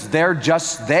just because they're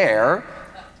just there.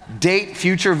 Date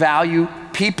future value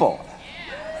people.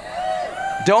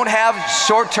 Don't have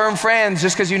short-term friends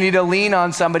just because you need to lean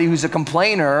on somebody who's a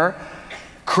complainer.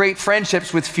 Create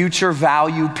friendships with future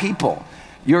value people.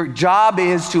 Your job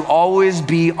is to always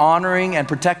be honoring and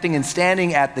protecting and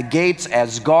standing at the gates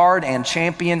as guard and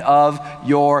champion of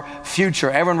your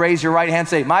future. Everyone raise your right hand and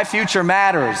say, my future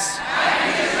matters.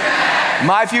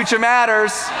 My future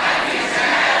matters.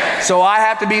 So I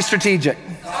have to be strategic.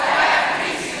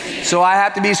 So I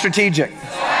have to be strategic.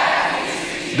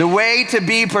 The way to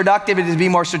be productive is to be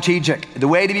more strategic. The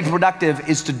way to be productive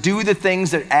is to do the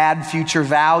things that add future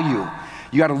value.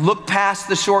 You gotta look past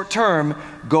the short term,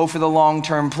 go for the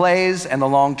long-term plays, and the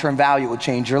long-term value will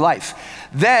change your life.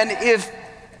 Then, if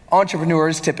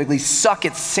entrepreneurs typically suck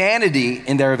at sanity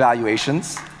in their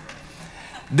evaluations,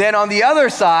 then on the other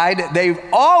side, they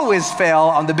always fail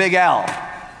on the big L.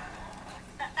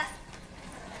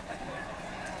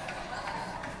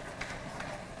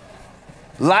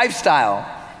 lifestyle.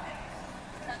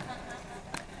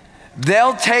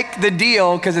 They'll take the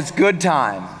deal because it's good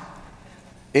time.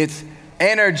 It's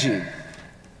energy.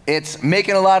 It's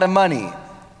making a lot of money.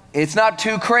 It's not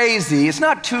too crazy. It's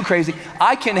not too crazy.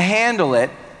 I can handle it.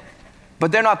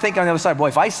 But they're not thinking on the other side, boy,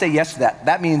 if I say yes to that,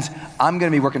 that means I'm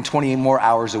going to be working 20 more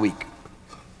hours a week.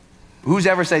 Who's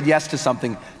ever said yes to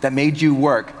something that made you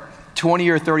work 20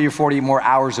 or 30 or 40 more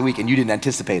hours a week and you didn't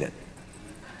anticipate it?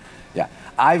 Yeah,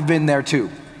 I've been there too.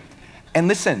 And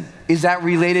listen, is that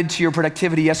related to your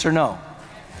productivity, yes or no?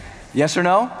 Yes or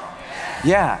no?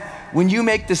 Yeah. When you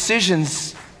make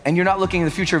decisions and you're not looking at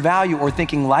the future value or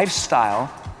thinking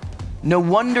lifestyle, no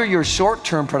wonder your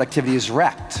short-term productivity is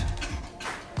wrecked.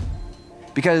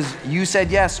 Because you said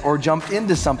yes or jumped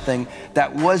into something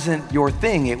that wasn't your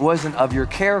thing. It wasn't of your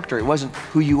character. It wasn't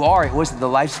who you are. It wasn't the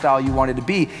lifestyle you wanted to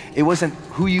be. It wasn't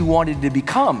who you wanted to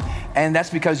become. And that's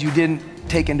because you didn't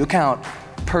take into account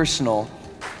personal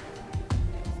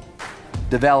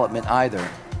development either.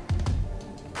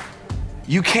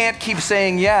 You can't keep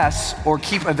saying yes or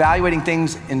keep evaluating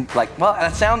things in like, well,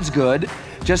 that sounds good.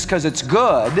 Just because it's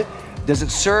good, does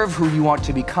it serve who you want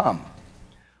to become?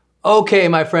 Okay,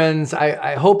 my friends,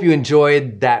 I hope you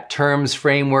enjoyed that terms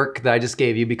framework that I just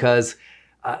gave you, because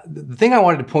the thing I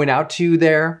wanted to point out to you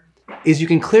there is you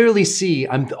can clearly see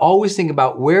I'm always thinking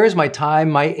about where is my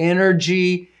time, my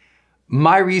energy,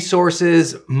 my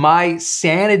resources, my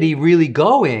sanity really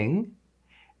going,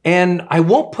 and I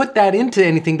won't put that into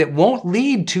anything that won't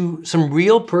lead to some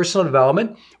real personal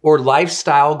development or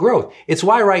lifestyle growth. It's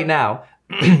why right now,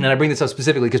 and I bring this up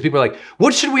specifically because people are like,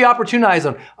 what should we opportunize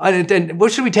on? And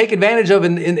what should we take advantage of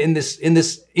in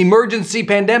this emergency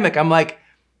pandemic? I'm like,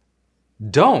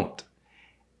 don't.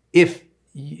 If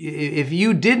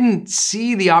you didn't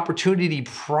see the opportunity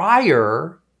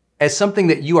prior as something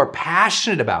that you are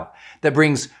passionate about, that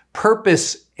brings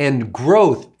purpose and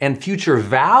growth and future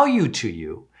value to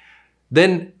you,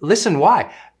 then listen,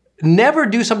 why? Never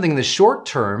do something in the short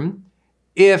term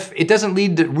if it doesn't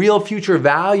lead to real future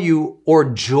value or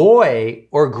joy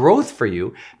or growth for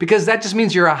you, because that just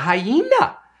means you're a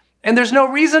hyena. And there's no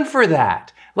reason for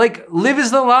that. Like, live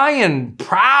as the lion,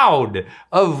 proud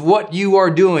of what you are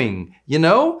doing, you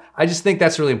know? I just think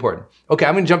that's really important. Okay,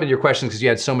 I'm gonna jump into your questions because you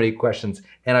had so many questions,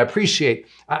 and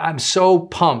I'm so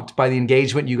pumped by the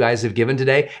engagement you guys have given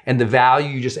today and the value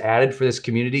you just added for this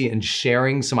community and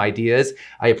sharing some ideas.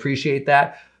 I appreciate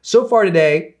that. So far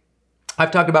today,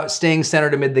 I've talked about staying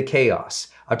centered amid the chaos.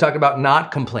 I've talked about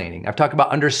not complaining. I've talked about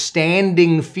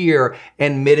understanding fear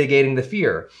and mitigating the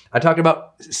fear. I talked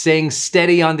about staying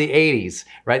steady on the 80s,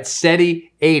 right?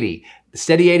 Steady 80.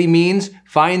 Steady 80 means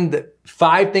find the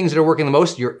 5 things that are working the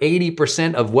most, your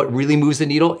 80% of what really moves the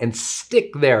needle, and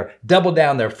stick there, double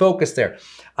down there, focus there.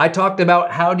 I talked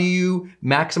about how do you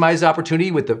maximize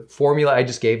opportunity with the formula I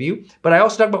just gave you, but I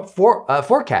also talked about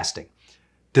forecasting.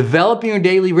 Developing your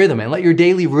daily rhythm, and let your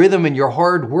daily rhythm and your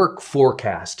hard work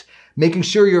forecast. Making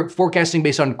sure you're forecasting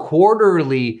based on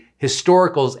quarterly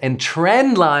historicals and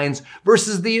trend lines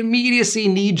versus the immediacy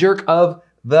knee-jerk of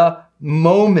the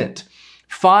moment.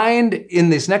 Find in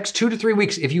this next 2 to 3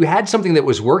 weeks, if you had something that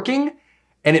was working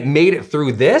and it made it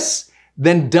through this,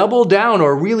 then double down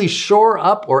or really shore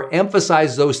up or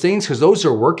emphasize those things because those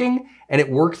are working and it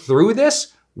worked through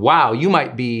this. Wow, you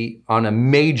might be on a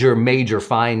major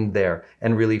find there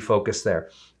and really focus there.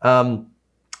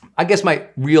 I guess my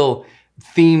real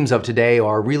themes of today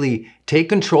are really take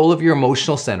control of your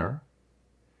emotional center,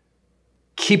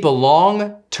 keep a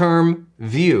long-term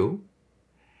view,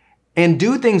 and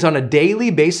do things on a daily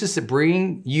basis that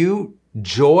bring you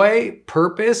joy,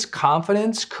 purpose,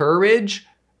 confidence, courage,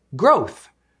 growth.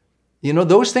 You know,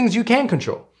 those things you can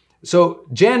control. So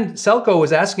Jen Selko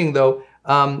was asking though,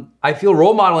 I feel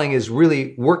role modeling is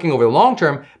really working over the long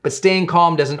term, but staying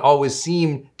calm doesn't always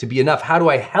seem to be enough. How do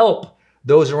I help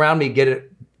those around me get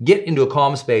into a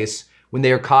calm space when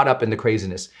they are caught up in the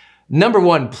craziness? Number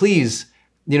one, please,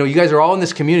 you know, you guys are all in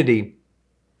this community,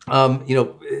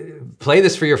 play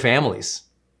this for your families.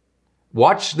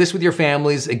 Watch this with your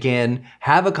families again,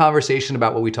 have a conversation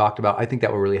about what we talked about. I think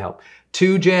that will really help.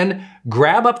 2, Jen,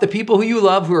 grab up the people who you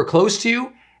love, who are close to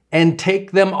you, and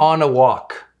take them on a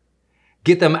walk.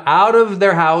 Get them out of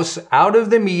their house, out of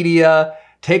the media,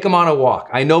 take them on a walk.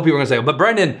 I know people are gonna say, but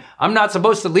Brendon, I'm not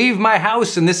supposed to leave my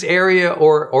house in this area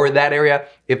or that area.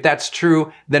 If that's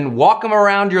true, then walk them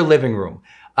around your living room.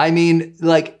 I mean,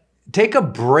 like, take a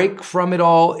break from it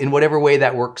all in whatever way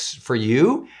that works for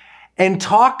you and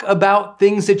talk about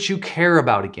things that you care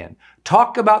about again.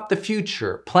 Talk about the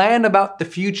future, plan about the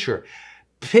future.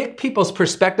 Pick people's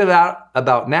perspective out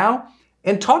about now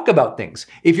and talk about things.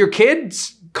 If your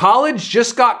kids' college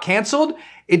just got canceled,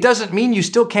 It doesn't mean you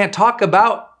still can't talk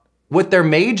about what their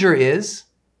major is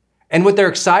and what they're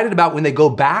excited about when they go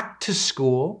back to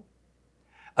school,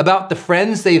 about the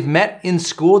friends they've met in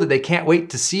school that they can't wait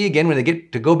to see again when they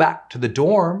get to go back to the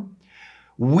dorm.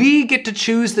 We get to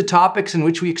choose the topics in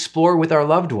which we explore with our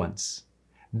loved ones.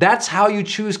 That's how you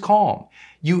choose calm.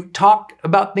 You talk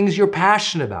about things you're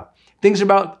passionate about, things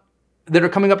about that are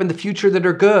coming up in the future that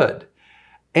are good.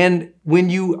 And when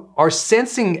you are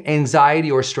sensing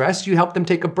anxiety or stress, you help them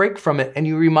take a break from it and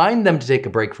you remind them to take a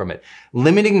break from it.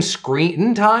 Limiting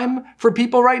screen time for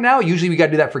people right now, usually we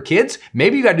gotta do that for kids.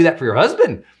 Maybe you gotta do that for your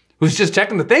husband who's just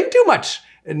checking the thing too much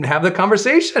and have the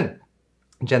conversation.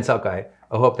 Jen Salkai,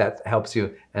 I hope that helps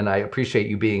you, and I appreciate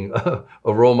you being a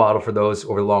role model for those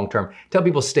over the long term. Tell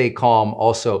people stay calm.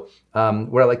 Also,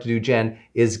 what I like to do, Jen,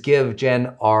 is give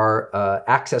Jen our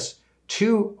access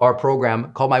to our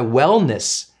program called my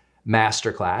Wellness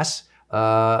Masterclass.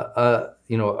 Our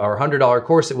 $100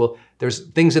 course. There's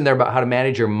things in there about how to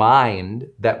manage your mind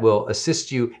that will assist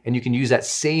you, and you can use that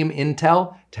same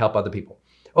intel to help other people.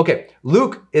 Okay,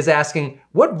 Luke is asking,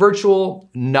 what virtual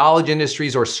knowledge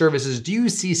industries or services do you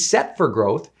see set for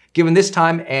growth given this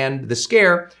time and the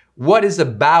scare? What is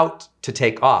about to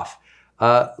take off?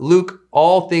 Luke,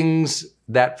 all things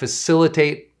that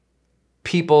facilitate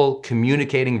people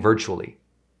communicating virtually.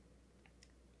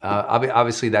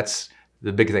 Obviously, that's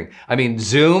the big thing. I mean,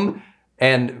 Zoom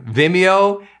and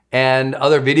Vimeo and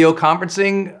other video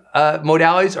conferencing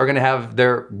modalities are gonna have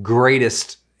their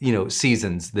greatest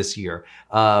seasons this year.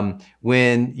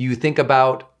 When you think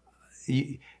about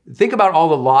all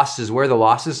the losses, where the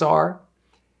losses are,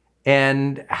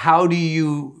 and how do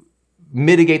you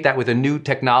mitigate that with a new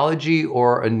technology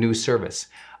or a new service?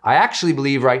 I actually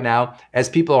believe right now, as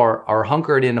people are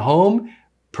hunkered in home,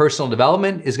 personal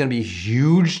development is gonna be a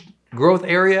huge growth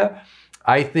area.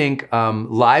 I think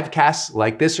live casts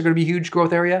like this are gonna be a huge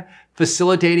growth area.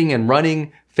 Facilitating and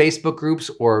running Facebook groups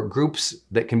or groups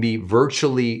that can be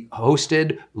virtually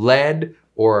hosted, led,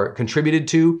 or contributed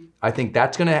to, I think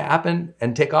that's gonna happen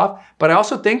and take off. But I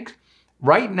also think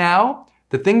right now,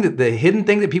 the hidden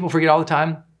thing that people forget all the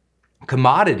time,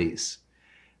 commodities,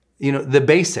 the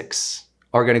basics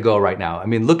are gonna go right now. I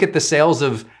mean, look at the sales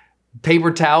of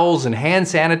paper towels and hand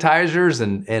sanitizers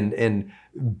and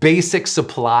basic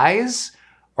supplies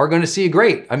are gonna see a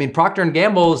great. I mean, Procter &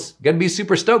 Gamble's gonna be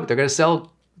super stoked. They're gonna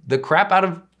sell the crap out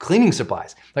of cleaning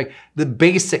supplies. Like the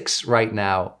basics right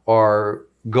now are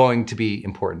going to be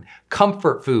important.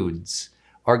 Comfort foods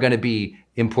are gonna be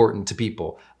important to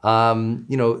people. When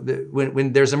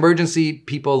there's emergency,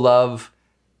 people love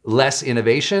less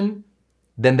innovation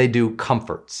than they do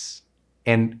comforts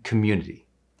and community.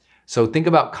 So think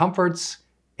about comforts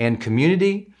and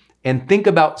community, and think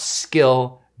about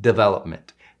skill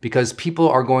development, because people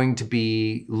are going to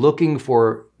be looking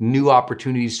for new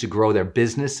opportunities to grow their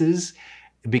businesses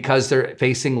because they're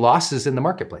facing losses in the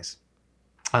marketplace.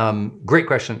 Great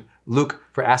question, Luke,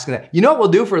 for asking that. You know what we'll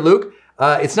do for Luke?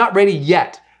 It's not ready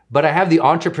yet, but I have the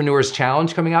Entrepreneurs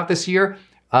Challenge coming out this year.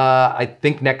 I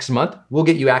think next month. We'll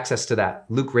get you access to that.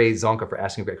 Luke Ray Zonka for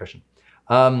asking a great question.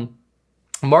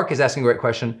 Mark is asking a great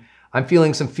question. I'm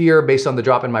feeling some fear based on the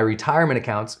drop in my retirement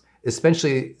accounts,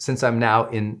 especially since I'm now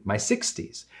in my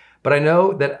 60s. But I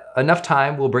know that enough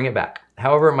time will bring it back.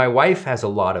 However, my wife has a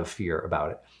lot of fear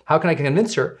about it. How can I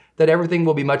convince her that everything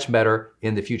will be much better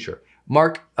in the future?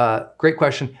 Mark, great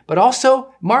question. But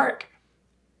also, Mark,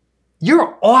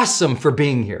 you're awesome for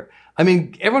being here. I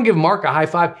mean, everyone give Mark a high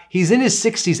five. He's in his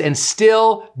 60s and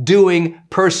still doing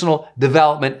personal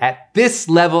development at this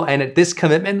level and at this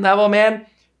commitment level, man.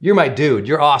 You're my dude.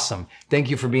 You're awesome. Thank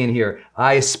you for being here.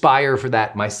 I aspire for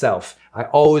that myself. I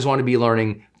always want to be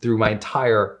learning through my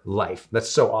entire life. That's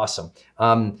so awesome.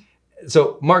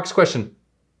 So Mark's question,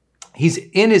 he's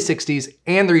in his 60s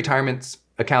and the retirement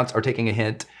accounts are taking a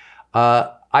hit.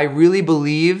 I really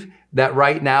believe that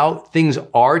right now things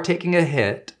are taking a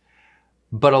hit,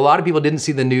 but a lot of people didn't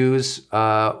see the news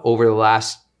over the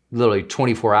last literally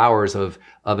 24 hours of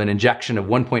an injection of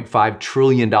 $1.5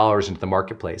 trillion into the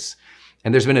marketplace.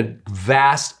 And there's been a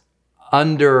vast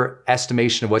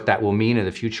underestimation of what that will mean in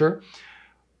the future.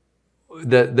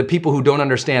 The people who don't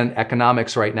understand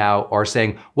economics right now are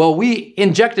saying, well, we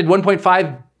injected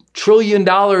 $1.5 trillion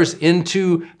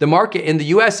into the market in the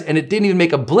US and it didn't even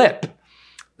make a blip.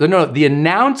 No, the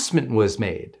announcement was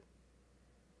made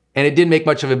and it didn't make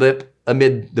much of a blip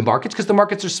amid the markets because the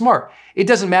markets are smart. It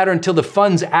doesn't matter until the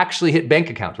funds actually hit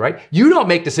bank accounts, right? You don't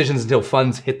make decisions until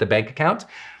funds hit the bank account.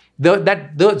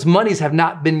 Those monies have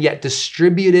not been yet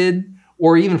distributed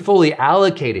or even fully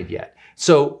allocated yet.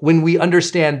 So when we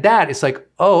understand that, it's like,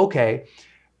 oh, okay.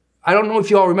 I don't know if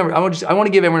you all remember. I want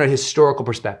to give everyone a historical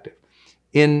perspective.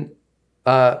 when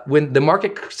the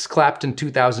market collapsed in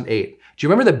 2008, do you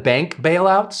remember the bank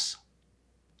bailouts?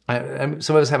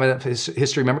 Some of us have a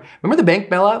history. Remember the bank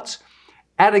bailouts?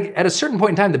 At a certain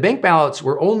point in time, the bank bailouts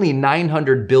were only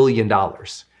 $900 billion.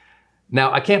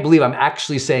 Now, I can't believe I'm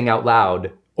actually saying out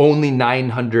loud only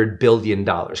 $900 billion,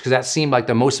 because that seemed like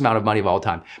the most amount of money of all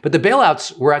time. But the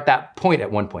bailouts were at that point at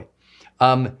one point.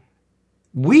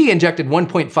 We injected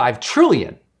 1.5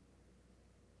 trillion.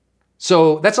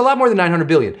 So that's a lot more than 900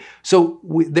 billion. So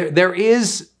there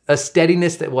is a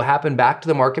steadiness that will happen back to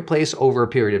the marketplace over a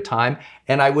period of time.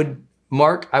 And I would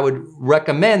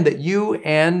recommend that you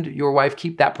and your wife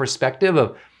keep that perspective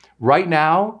of right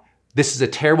now, this is a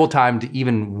terrible time to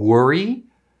even worry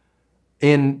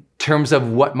in terms of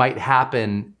what might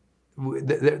happen.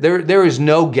 There is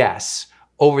no guess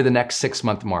over the next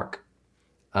 6-month mark.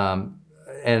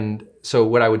 And so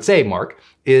what I would say, Mark,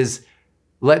 is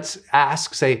let's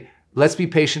be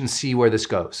patient and see where this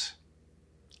goes.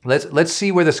 Let's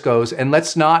see where this goes, and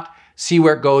let's not see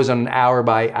where it goes on an hour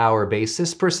by hour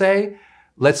basis per se.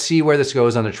 Let's see where this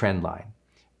goes on a trend line,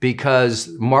 because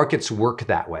markets work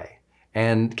that way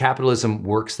and capitalism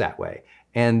works that way.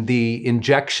 And the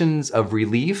injections of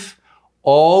relief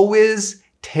always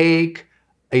take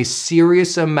a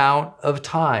serious amount of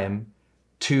time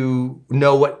to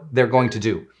know what they're going to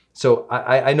do. So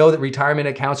I know that retirement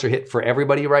accounts are hit for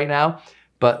everybody right now,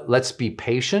 but let's be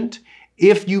patient.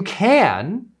 If you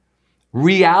can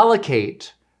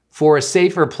reallocate for a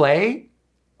safer play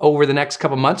over the next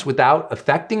couple months without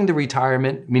affecting the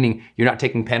retirement, meaning you're not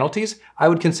taking penalties, I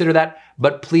would consider that.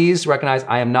 But please recognize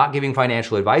I am not giving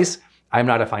financial advice. I'm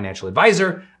not a financial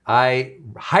advisor. I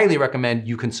highly recommend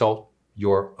you consult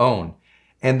your own.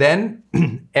 And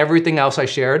then everything else I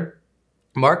shared,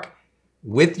 Mark,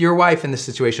 with your wife in this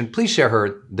situation, please share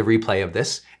her the replay of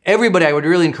this. Everybody, I would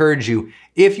really encourage you,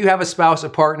 if you have a spouse, a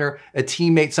partner, a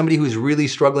teammate, somebody who's really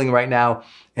struggling right now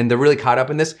and they're really caught up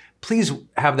in this, please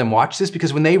have them watch this,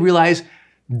 because when they realize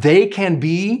they can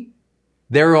be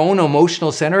their own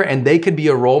emotional center and they could be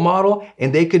a role model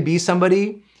and they could be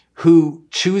somebody who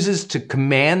chooses to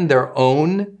command their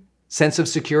own sense of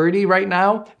security right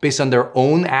now based on their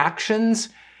own actions,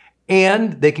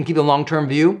 and they can keep a long-term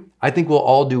view, I think we'll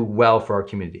all do well for our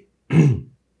community.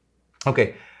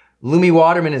 Okay, Lumi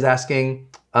Waterman is asking,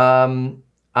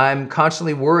 I'm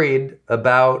constantly worried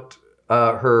about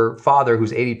her father,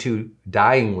 who's 82,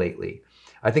 dying lately.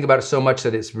 I think about it so much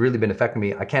that it's really been affecting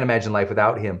me. I can't imagine life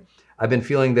without him. I've been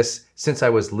feeling this since I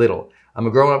was little. I'm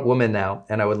a grown-up woman now,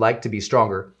 and I would like to be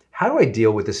stronger. How do I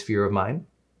deal with this fear of mine?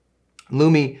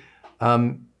 Lumi,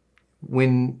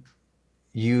 when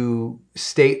you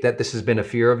state that this has been a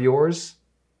fear of yours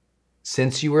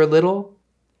since you were little,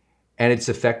 and it's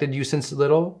affected you since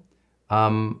little,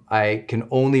 I can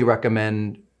only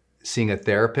recommend seeing a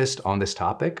therapist on this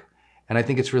topic. And I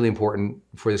think it's really important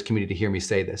for this community to hear me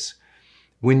say this.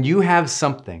 When you have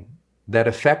something that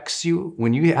affects you,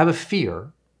 when you have a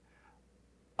fear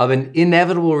of an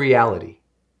inevitable reality,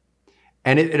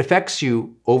 and it affects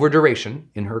you over duration,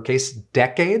 in her case,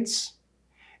 decades,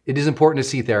 it is important to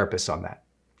see therapists on that.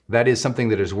 That is something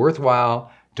that is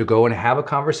worthwhile to go and have a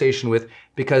conversation with,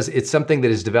 because it's something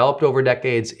that is developed over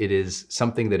decades. It is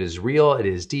something that is real, it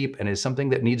is deep, and it is something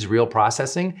that needs real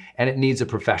processing, and it needs a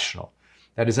professional.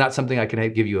 That is not something I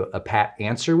can give you a pat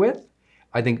answer with.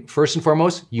 I think first and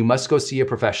foremost, you must go see a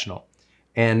professional.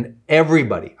 And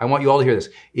everybody, I want you all to hear this.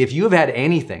 If you have had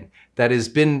anything that has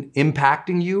been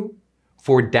impacting you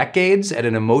for decades at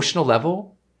an emotional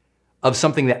level of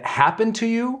something that happened to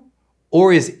you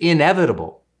or is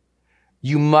inevitable,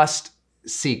 you must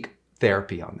seek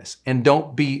therapy on this. And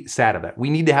don't be sad about it. We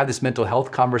need to have this mental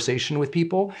health conversation with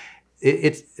people.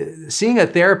 Seeing a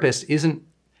therapist isn't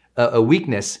a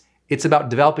weakness. It's about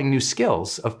developing new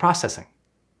skills of processing.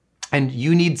 And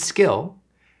you need skill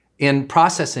in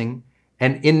processing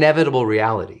an inevitable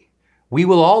reality. We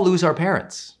will all lose our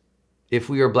parents if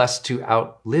we are blessed to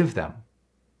outlive them.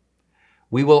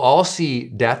 We will all see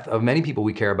death of many people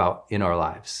we care about in our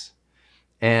lives.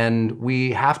 And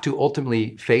we have to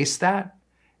ultimately face that,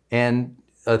 and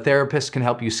a therapist can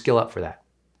help you skill up for that.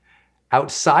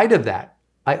 Outside of that,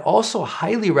 I also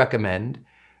highly recommend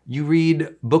you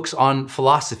read books on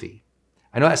philosophy.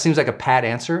 I know that seems like a pat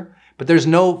answer, but there's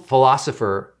no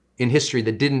philosopher in history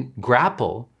that didn't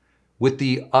grapple with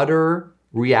the utter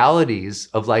realities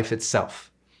of life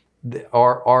itself,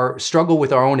 our struggle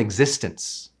with our own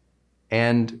existence,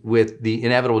 and with the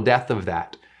inevitable death of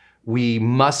that. We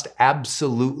must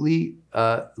absolutely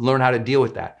learn how to deal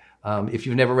with that. If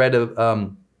you've never read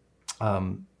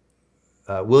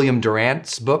William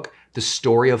Durant's book, The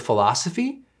Story of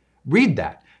Philosophy, read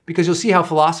that, because you'll see how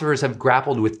philosophers have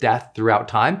grappled with death throughout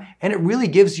time, and it really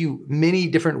gives you many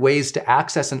different ways to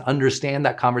access and understand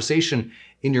that conversation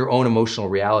in your own emotional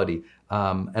reality.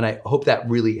 And I hope that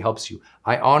really helps you.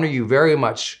 I honor you very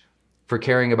much for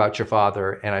caring about your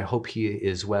father, and I hope he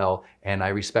is well, and I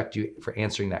respect you for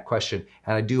answering that question.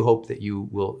 And I do hope that you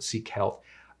will seek health.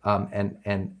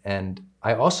 And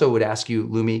I also would ask you,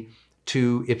 Lumi,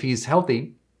 to, if he's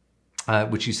healthy,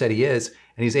 which you said he is,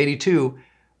 and he's 82,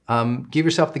 give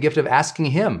yourself the gift of asking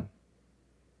him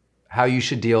how you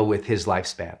should deal with his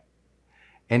lifespan.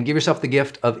 And give yourself the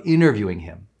gift of interviewing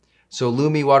him. So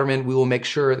Lumi Waterman, we will make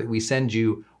sure that we send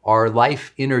you our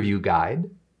life interview guide,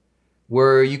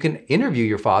 where you can interview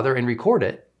your father and record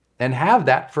it and have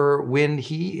that for when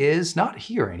he is not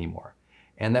here anymore.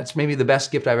 And that's maybe the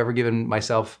best gift I've ever given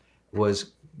myself,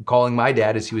 was calling my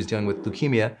dad as he was dealing with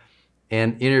leukemia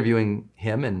and interviewing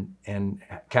him and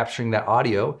capturing that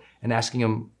audio and asking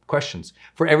him questions.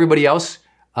 For everybody else,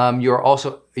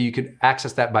 you can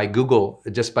access that by Google,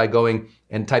 just by going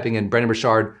and typing in Brendon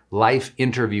Burchard life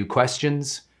interview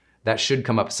questions. That should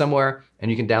come up somewhere,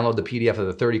 and you can download the PDF of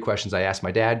the 30 questions I asked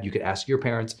my dad. You could ask your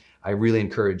parents. I really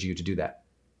encourage you to do that.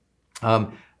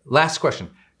 Last question.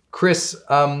 Chris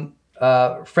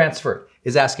Fransford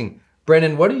is asking,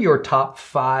 Brendon, what are your top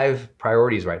 5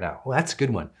 priorities right now? Well, that's a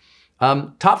good one.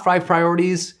 Top 5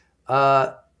 priorities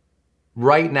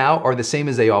right now are the same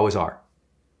as they always are.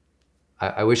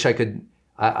 I wish I could.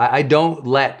 I don't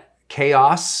let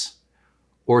chaos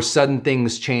or sudden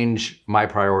things change my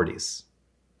priorities.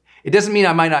 It doesn't mean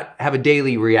I might not have a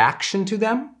daily reaction to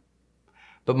them,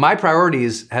 but my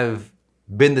priorities have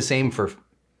been the same for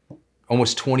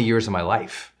almost 20 years of my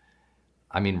life.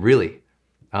 I mean, really.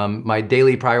 My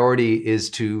daily priority is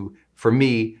to, for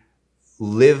me,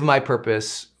 live my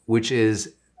purpose, which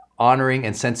is honoring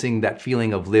and sensing that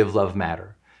feeling of live, love,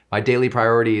 matter. My daily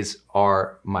priorities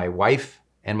are my wife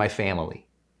and my family.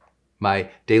 My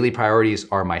daily priorities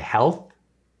are my health.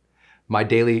 My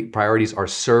daily priorities are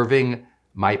serving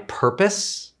my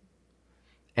purpose.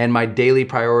 And my daily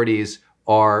priorities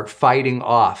are fighting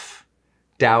off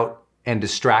doubt and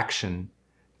distraction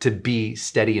to be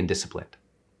steady and disciplined.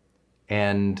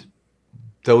 And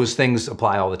those things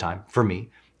apply all the time for me.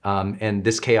 And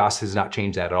this chaos has not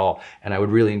changed that at all. And I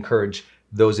would really encourage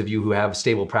those of you who have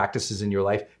stable practices in your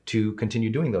life to continue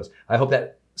doing those. I hope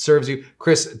that serves you.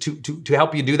 Chris, to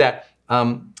help you do that,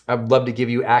 I'd love to give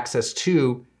you access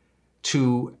to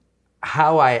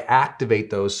how I activate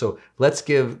those. So let's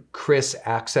give Chris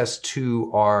access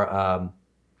to our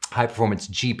high performance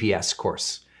GPS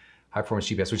course, high performance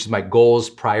GPS, which is my goals,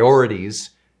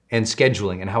 priorities, and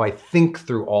scheduling, and how I think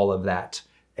through all of that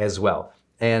as well.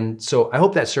 And so I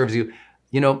hope that serves you.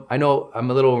 You know, I know I'm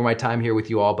a little over my time here with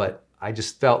you all, but I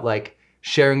just felt like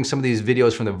sharing some of these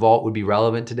videos from the vault would be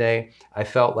relevant today. I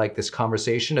felt like this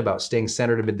conversation about staying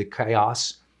centered amid the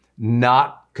chaos,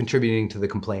 not contributing to the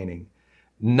complaining,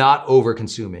 not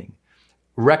over-consuming,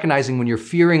 recognizing when you're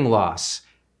fearing loss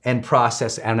and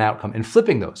process and outcome, and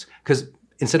flipping those. Because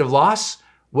instead of loss,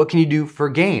 what can you do for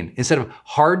gain? Instead of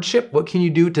hardship, what can you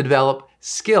do to develop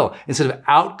skill? Instead of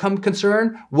outcome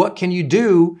concern, what can you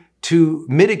do to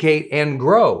mitigate and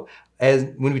grow? As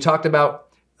when we talked about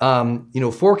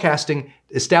forecasting,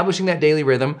 establishing that daily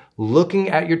rhythm, looking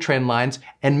at your trend lines,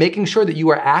 and making sure that you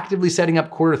are actively setting up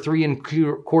quarter 3 and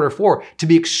quarter 4 to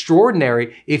be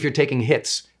extraordinary if you're taking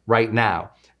hits right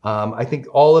now. I think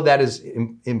all of that is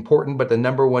important, but the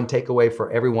number one takeaway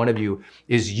for every one of you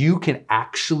is you can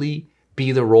actually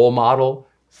be the role model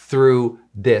through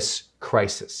this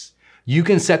crisis. You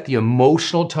can set the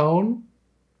emotional tone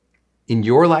in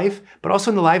your life, but also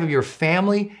in the life of your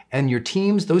family and your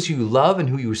teams, those who you love and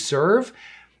who you serve,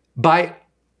 by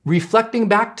reflecting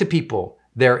back to people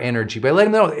their energy, by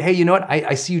letting them know, hey, you know what?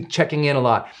 I see you checking in a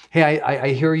lot. Hey, I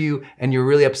hear you and you're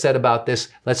really upset about this.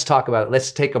 Let's talk about it.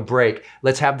 Let's take a break.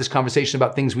 Let's have this conversation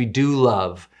about things we do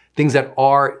love, things that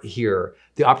are here,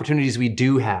 the opportunities we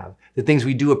do have, the things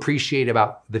we do appreciate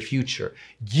about the future.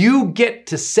 You get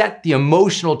to set the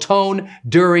emotional tone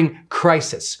during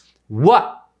crisis.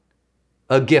 What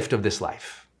a gift of this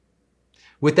life.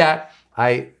 With that,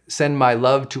 I send my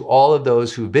love to all of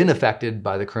those who've been affected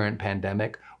by the current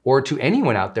pandemic, or to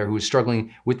anyone out there who is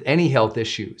struggling with any health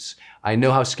issues. I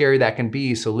know how scary that can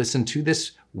be, so listen to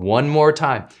this one more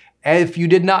time. If you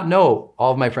did not know,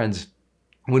 all of my friends,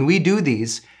 when we do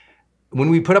these, when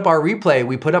we put up our replay,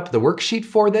 we put up the worksheet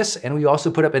for this, and we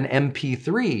also put up an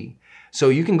MP3. So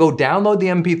you can go download the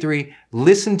MP3,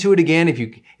 listen to it again. If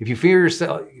you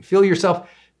feel yourself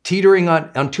teetering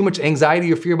on too much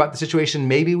anxiety or fear about the situation,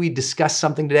 maybe we discussed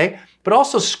something today, but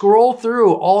also scroll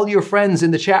through all your friends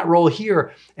in the chat roll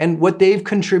here and what they've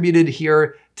contributed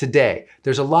here today.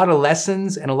 There's a lot of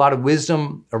lessons and a lot of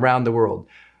wisdom around the world.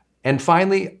 And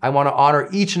finally, I want to honor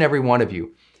each and every one of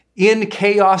you. In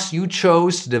chaos, you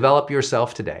chose to develop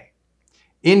yourself today.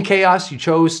 In chaos, you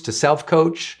chose to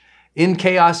self-coach. In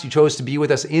chaos, you chose to be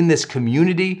with us in this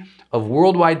community of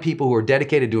worldwide people who are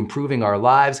dedicated to improving our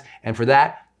lives. And for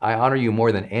that, I honor you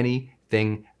more than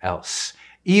anything else.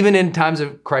 Even in times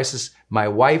of crisis, my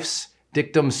wife's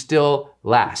dictum still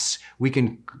lasts. We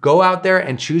can go out there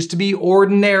and choose to be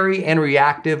ordinary and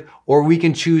reactive, or we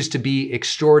can choose to be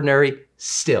extraordinary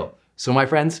still. So my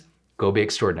friends, go be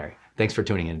extraordinary. Thanks for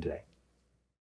tuning in today.